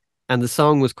great and the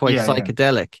song was quite Yeah, yeah,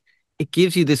 psychedelic. It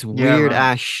gives you this yeah, weird right.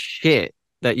 ass shit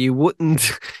that you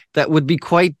wouldn't that would be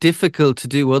quite difficult to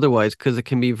do otherwise because it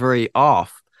can be very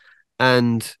off.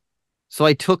 And so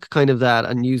I took kind of that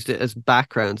and used it as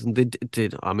backgrounds and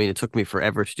did I mean it took me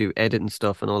forever to do edit and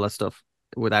stuff and all that stuff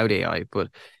without AI, but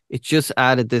it just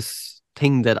added this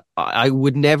thing that I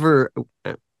would never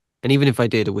and even if I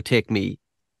did, it would take me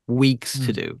weeks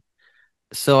to Mm. do.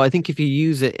 So I think if you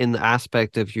use it in the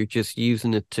aspect of you're just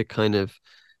using it to kind of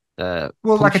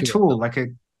Well, like a punctuate tool, them. like a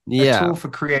Yeah, tool for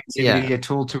yeah. creativity, a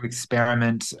tool to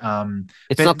experiment.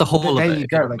 It's But not the whole there of it, you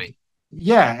if you go. know what I Like, mean.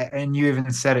 yeah, and you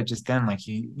even said it just then. Like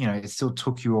it still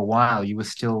took you a while. You were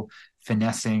still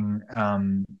finessing,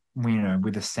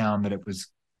 with the sound that it was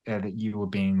that you were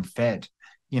being fed.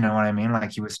 You know what I mean?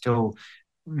 Like you were still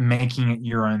making it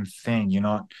your own thing. You're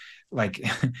not like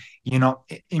you're not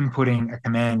inputting a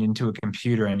command into a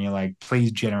computer and you're like,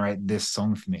 please generate this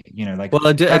song for me. Like Well,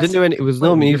 I didn't that's do any. It was no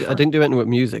completely music. I different. didn't do anything with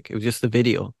music. It was just the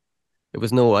video. It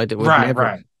was no. Would Right, never.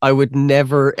 right. I would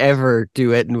never ever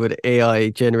do anything with AI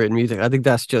generated music. I think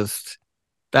that's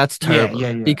Yeah, terrible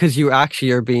yeah, yeah. because you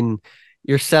actually are being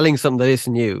you're selling something that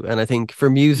isn't you. And I think for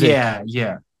music, Yeah,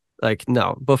 yeah. like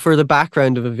no, but for the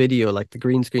background of a video, like the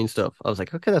green screen stuff, I was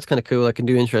like, okay, that's kind of cool. I can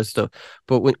do interesting stuff.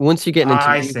 But once you're getting into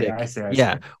I see, I music, see, I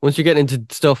yeah, see. once you're getting into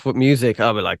stuff with music,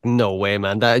 I'll be like, no way,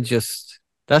 man.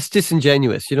 That's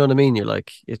disingenuous. You know what I mean? You're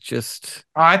like, it's just,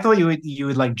 I thought you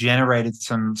would like generated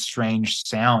some strange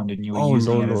sound and you were oh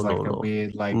using no, it no, as like no, a no,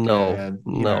 weird like no,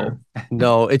 no,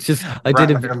 no. It's just I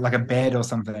did right, a like a bed or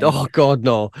something. oh God,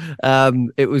 no.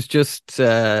 It was just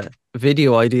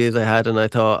video ideas I had, and I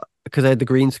thought because I had the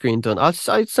green screen done,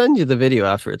 I'd send you the video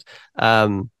afterwards.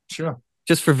 Um, Sure.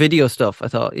 just for video stuff, I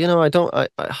thought, I don't,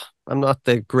 I'm not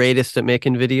the greatest at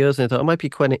making videos, and I thought it might be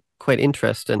quite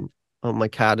interesting. Oh, my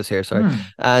cat is here, sorry, Hmm.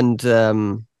 and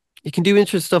you can do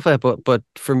interesting stuff like that, but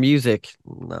for music,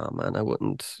 no, man, I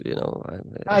wouldn't. Yeah,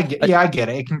 I get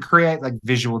it. It can create like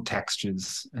visual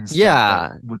textures and stuff that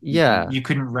Yeah, would yeah, you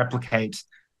couldn't replicate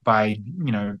by,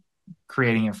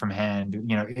 creating it from hand.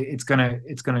 It's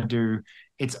gonna do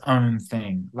its own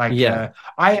thing. Like yeah.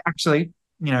 I actually,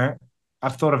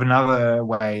 I've thought of another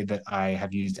way that I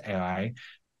have used AI.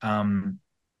 Um,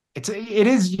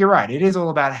 you're right, it is all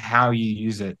about how you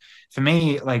use it. For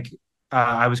me, like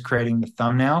I was creating the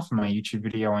thumbnail for my YouTube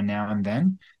video on Now and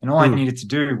Then, and all I Mm. needed to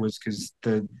do was because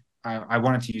I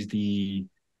wanted to use the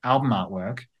album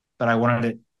artwork, but I wanted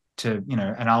it to,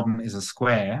 an album is a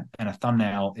square and a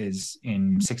thumbnail is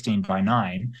in 16 by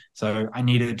 9, so I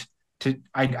needed to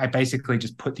I basically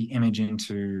just put the image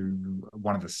into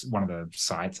one of the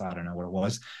sites. I don't know what it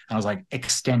was, and I was like,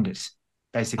 extend it,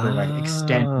 basically like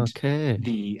extend Ah, okay.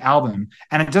 the album,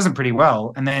 and it does it pretty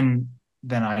well. And then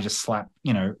I just slap,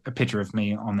 a picture of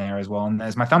me on there as well, and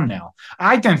there's my thumbnail.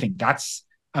 I don't think that's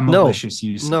a No, malicious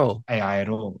use of no. AI at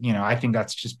all. I think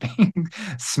that's just being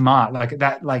smart. Like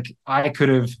that, like I could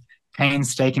have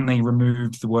painstakingly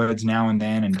removed the words Now and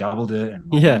Then and doubled it and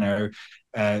like, Yeah,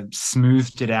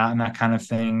 smoothed it out and that kind of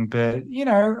thing. But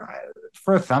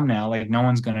for a thumbnail, like no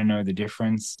one's going to know the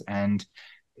difference, and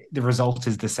the result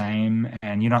is the same,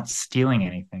 and you're not stealing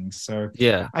anything. So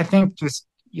yeah. I think just,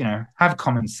 have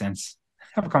common sense.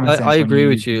 Have common I sense when agree you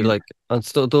with use you. the Like on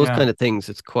those yeah. kind of things,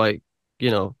 it's quite,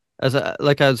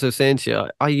 like I was saying to you,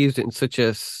 I used it in such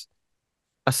a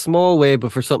small way,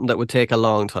 but for something that would take a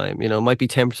long time. It might be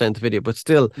 10% of the video, but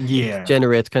still it Yeah.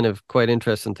 generates kind of quite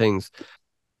interesting things.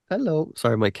 Hello.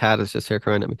 Sorry, my cat is just here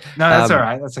crying at me. No, that's all Um,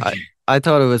 right. That's I okay. I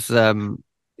thought it was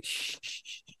shh, shh,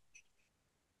 shh.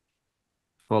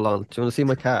 Hold on. Do you want to see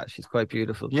my cat? She's quite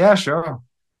beautiful. Yeah, sure.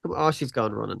 Oh, she's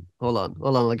gone running. Hold on,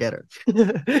 I'll get her.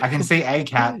 I can see a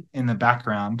cat in the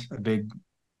background, a big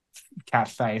cat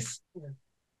face.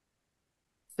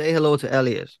 Say hello to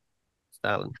Elliot,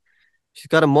 Stalin. She's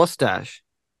got a mustache.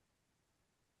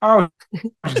 Oh,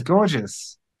 she's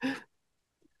gorgeous.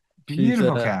 She's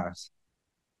Beautiful cat.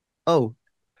 oh,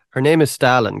 her name is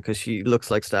Stalin because she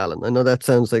looks like Stalin. I know that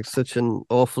sounds like such an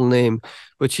awful name,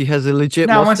 but she has a legit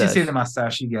Now, once you see the mustache.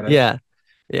 mustache, you get it. Yeah,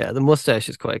 yeah, the mustache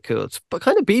is quite cool. It's but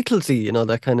kind of Beatlesy,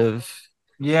 that kind of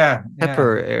Yeah, yeah.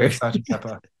 pepper Very air. Sergeant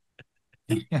Pepper.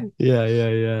 Yeah. Yeah, yeah,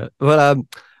 yeah. Well,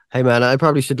 hey man, I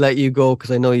probably should let you go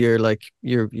because I know you're like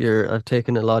you're I've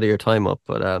taken a lot of your time up,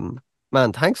 but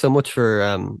man, thanks so much for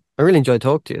I really enjoyed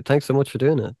talking to you. Thanks so much for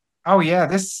doing it. Oh yeah,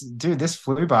 this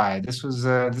flew by. This was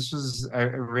a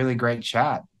really great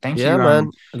chat. Thank Yeah, you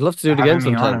man. I'd love to do for it again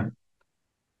having me sometime. on.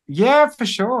 Yeah, for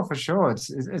sure, for sure.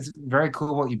 It's very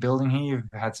cool what you're building here.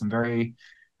 You've had some very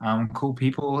cool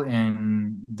people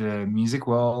in the music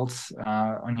world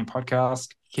on your podcast.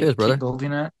 Cheers, Keep brother.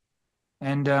 building it.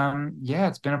 And yeah,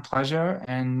 it's been a pleasure.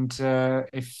 And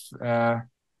if I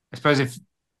suppose if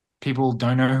people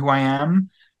don't know who I am,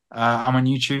 I'm on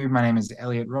YouTube. My name is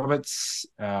Elliot Roberts.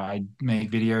 I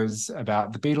make videos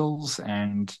about the Beatles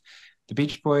and the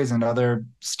Beach Boys and other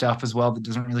stuff as well that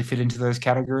doesn't really fit into those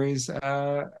categories.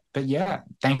 But yeah,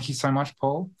 thank you so much,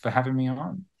 Paul, for having me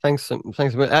on. Thanks.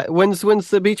 When's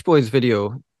the Beach Boys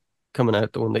video coming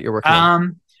out? The one that you're working on?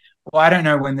 Um, well, I don't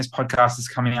know when this podcast is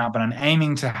coming out, but I'm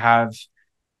aiming to have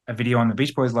a video on the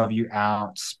Beach Boys Love You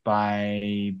out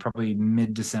by probably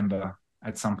mid-December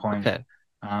at some point. Okay,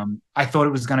 I thought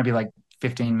it was going to be like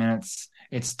 15 minutes.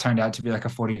 It's turned out to be like a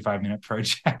 45-minute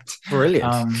project.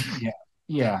 brilliant. Yeah,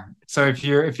 yeah. So if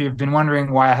you've been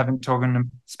wondering why I haven't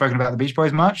spoken about the Beach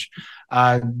Boys much,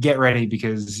 get ready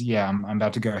because yeah, I'm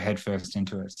about to go head first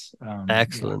into it. Yeah.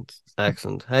 Excellent.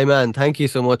 Excellent. Hey man, thank you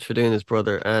so much for doing this,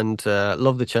 brother. And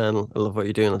love the channel. I love what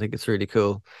you're doing. I think it's really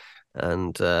cool.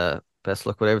 And best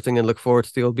luck with everything and look forward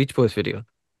to the old Beach Boys video.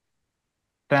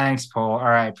 Thanks, Paul. All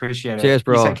right, appreciate it. Cheers,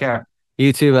 You take bro. care.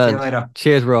 You too, See you man. later.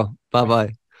 Cheers, bro. Bye Bye.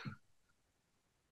 bye.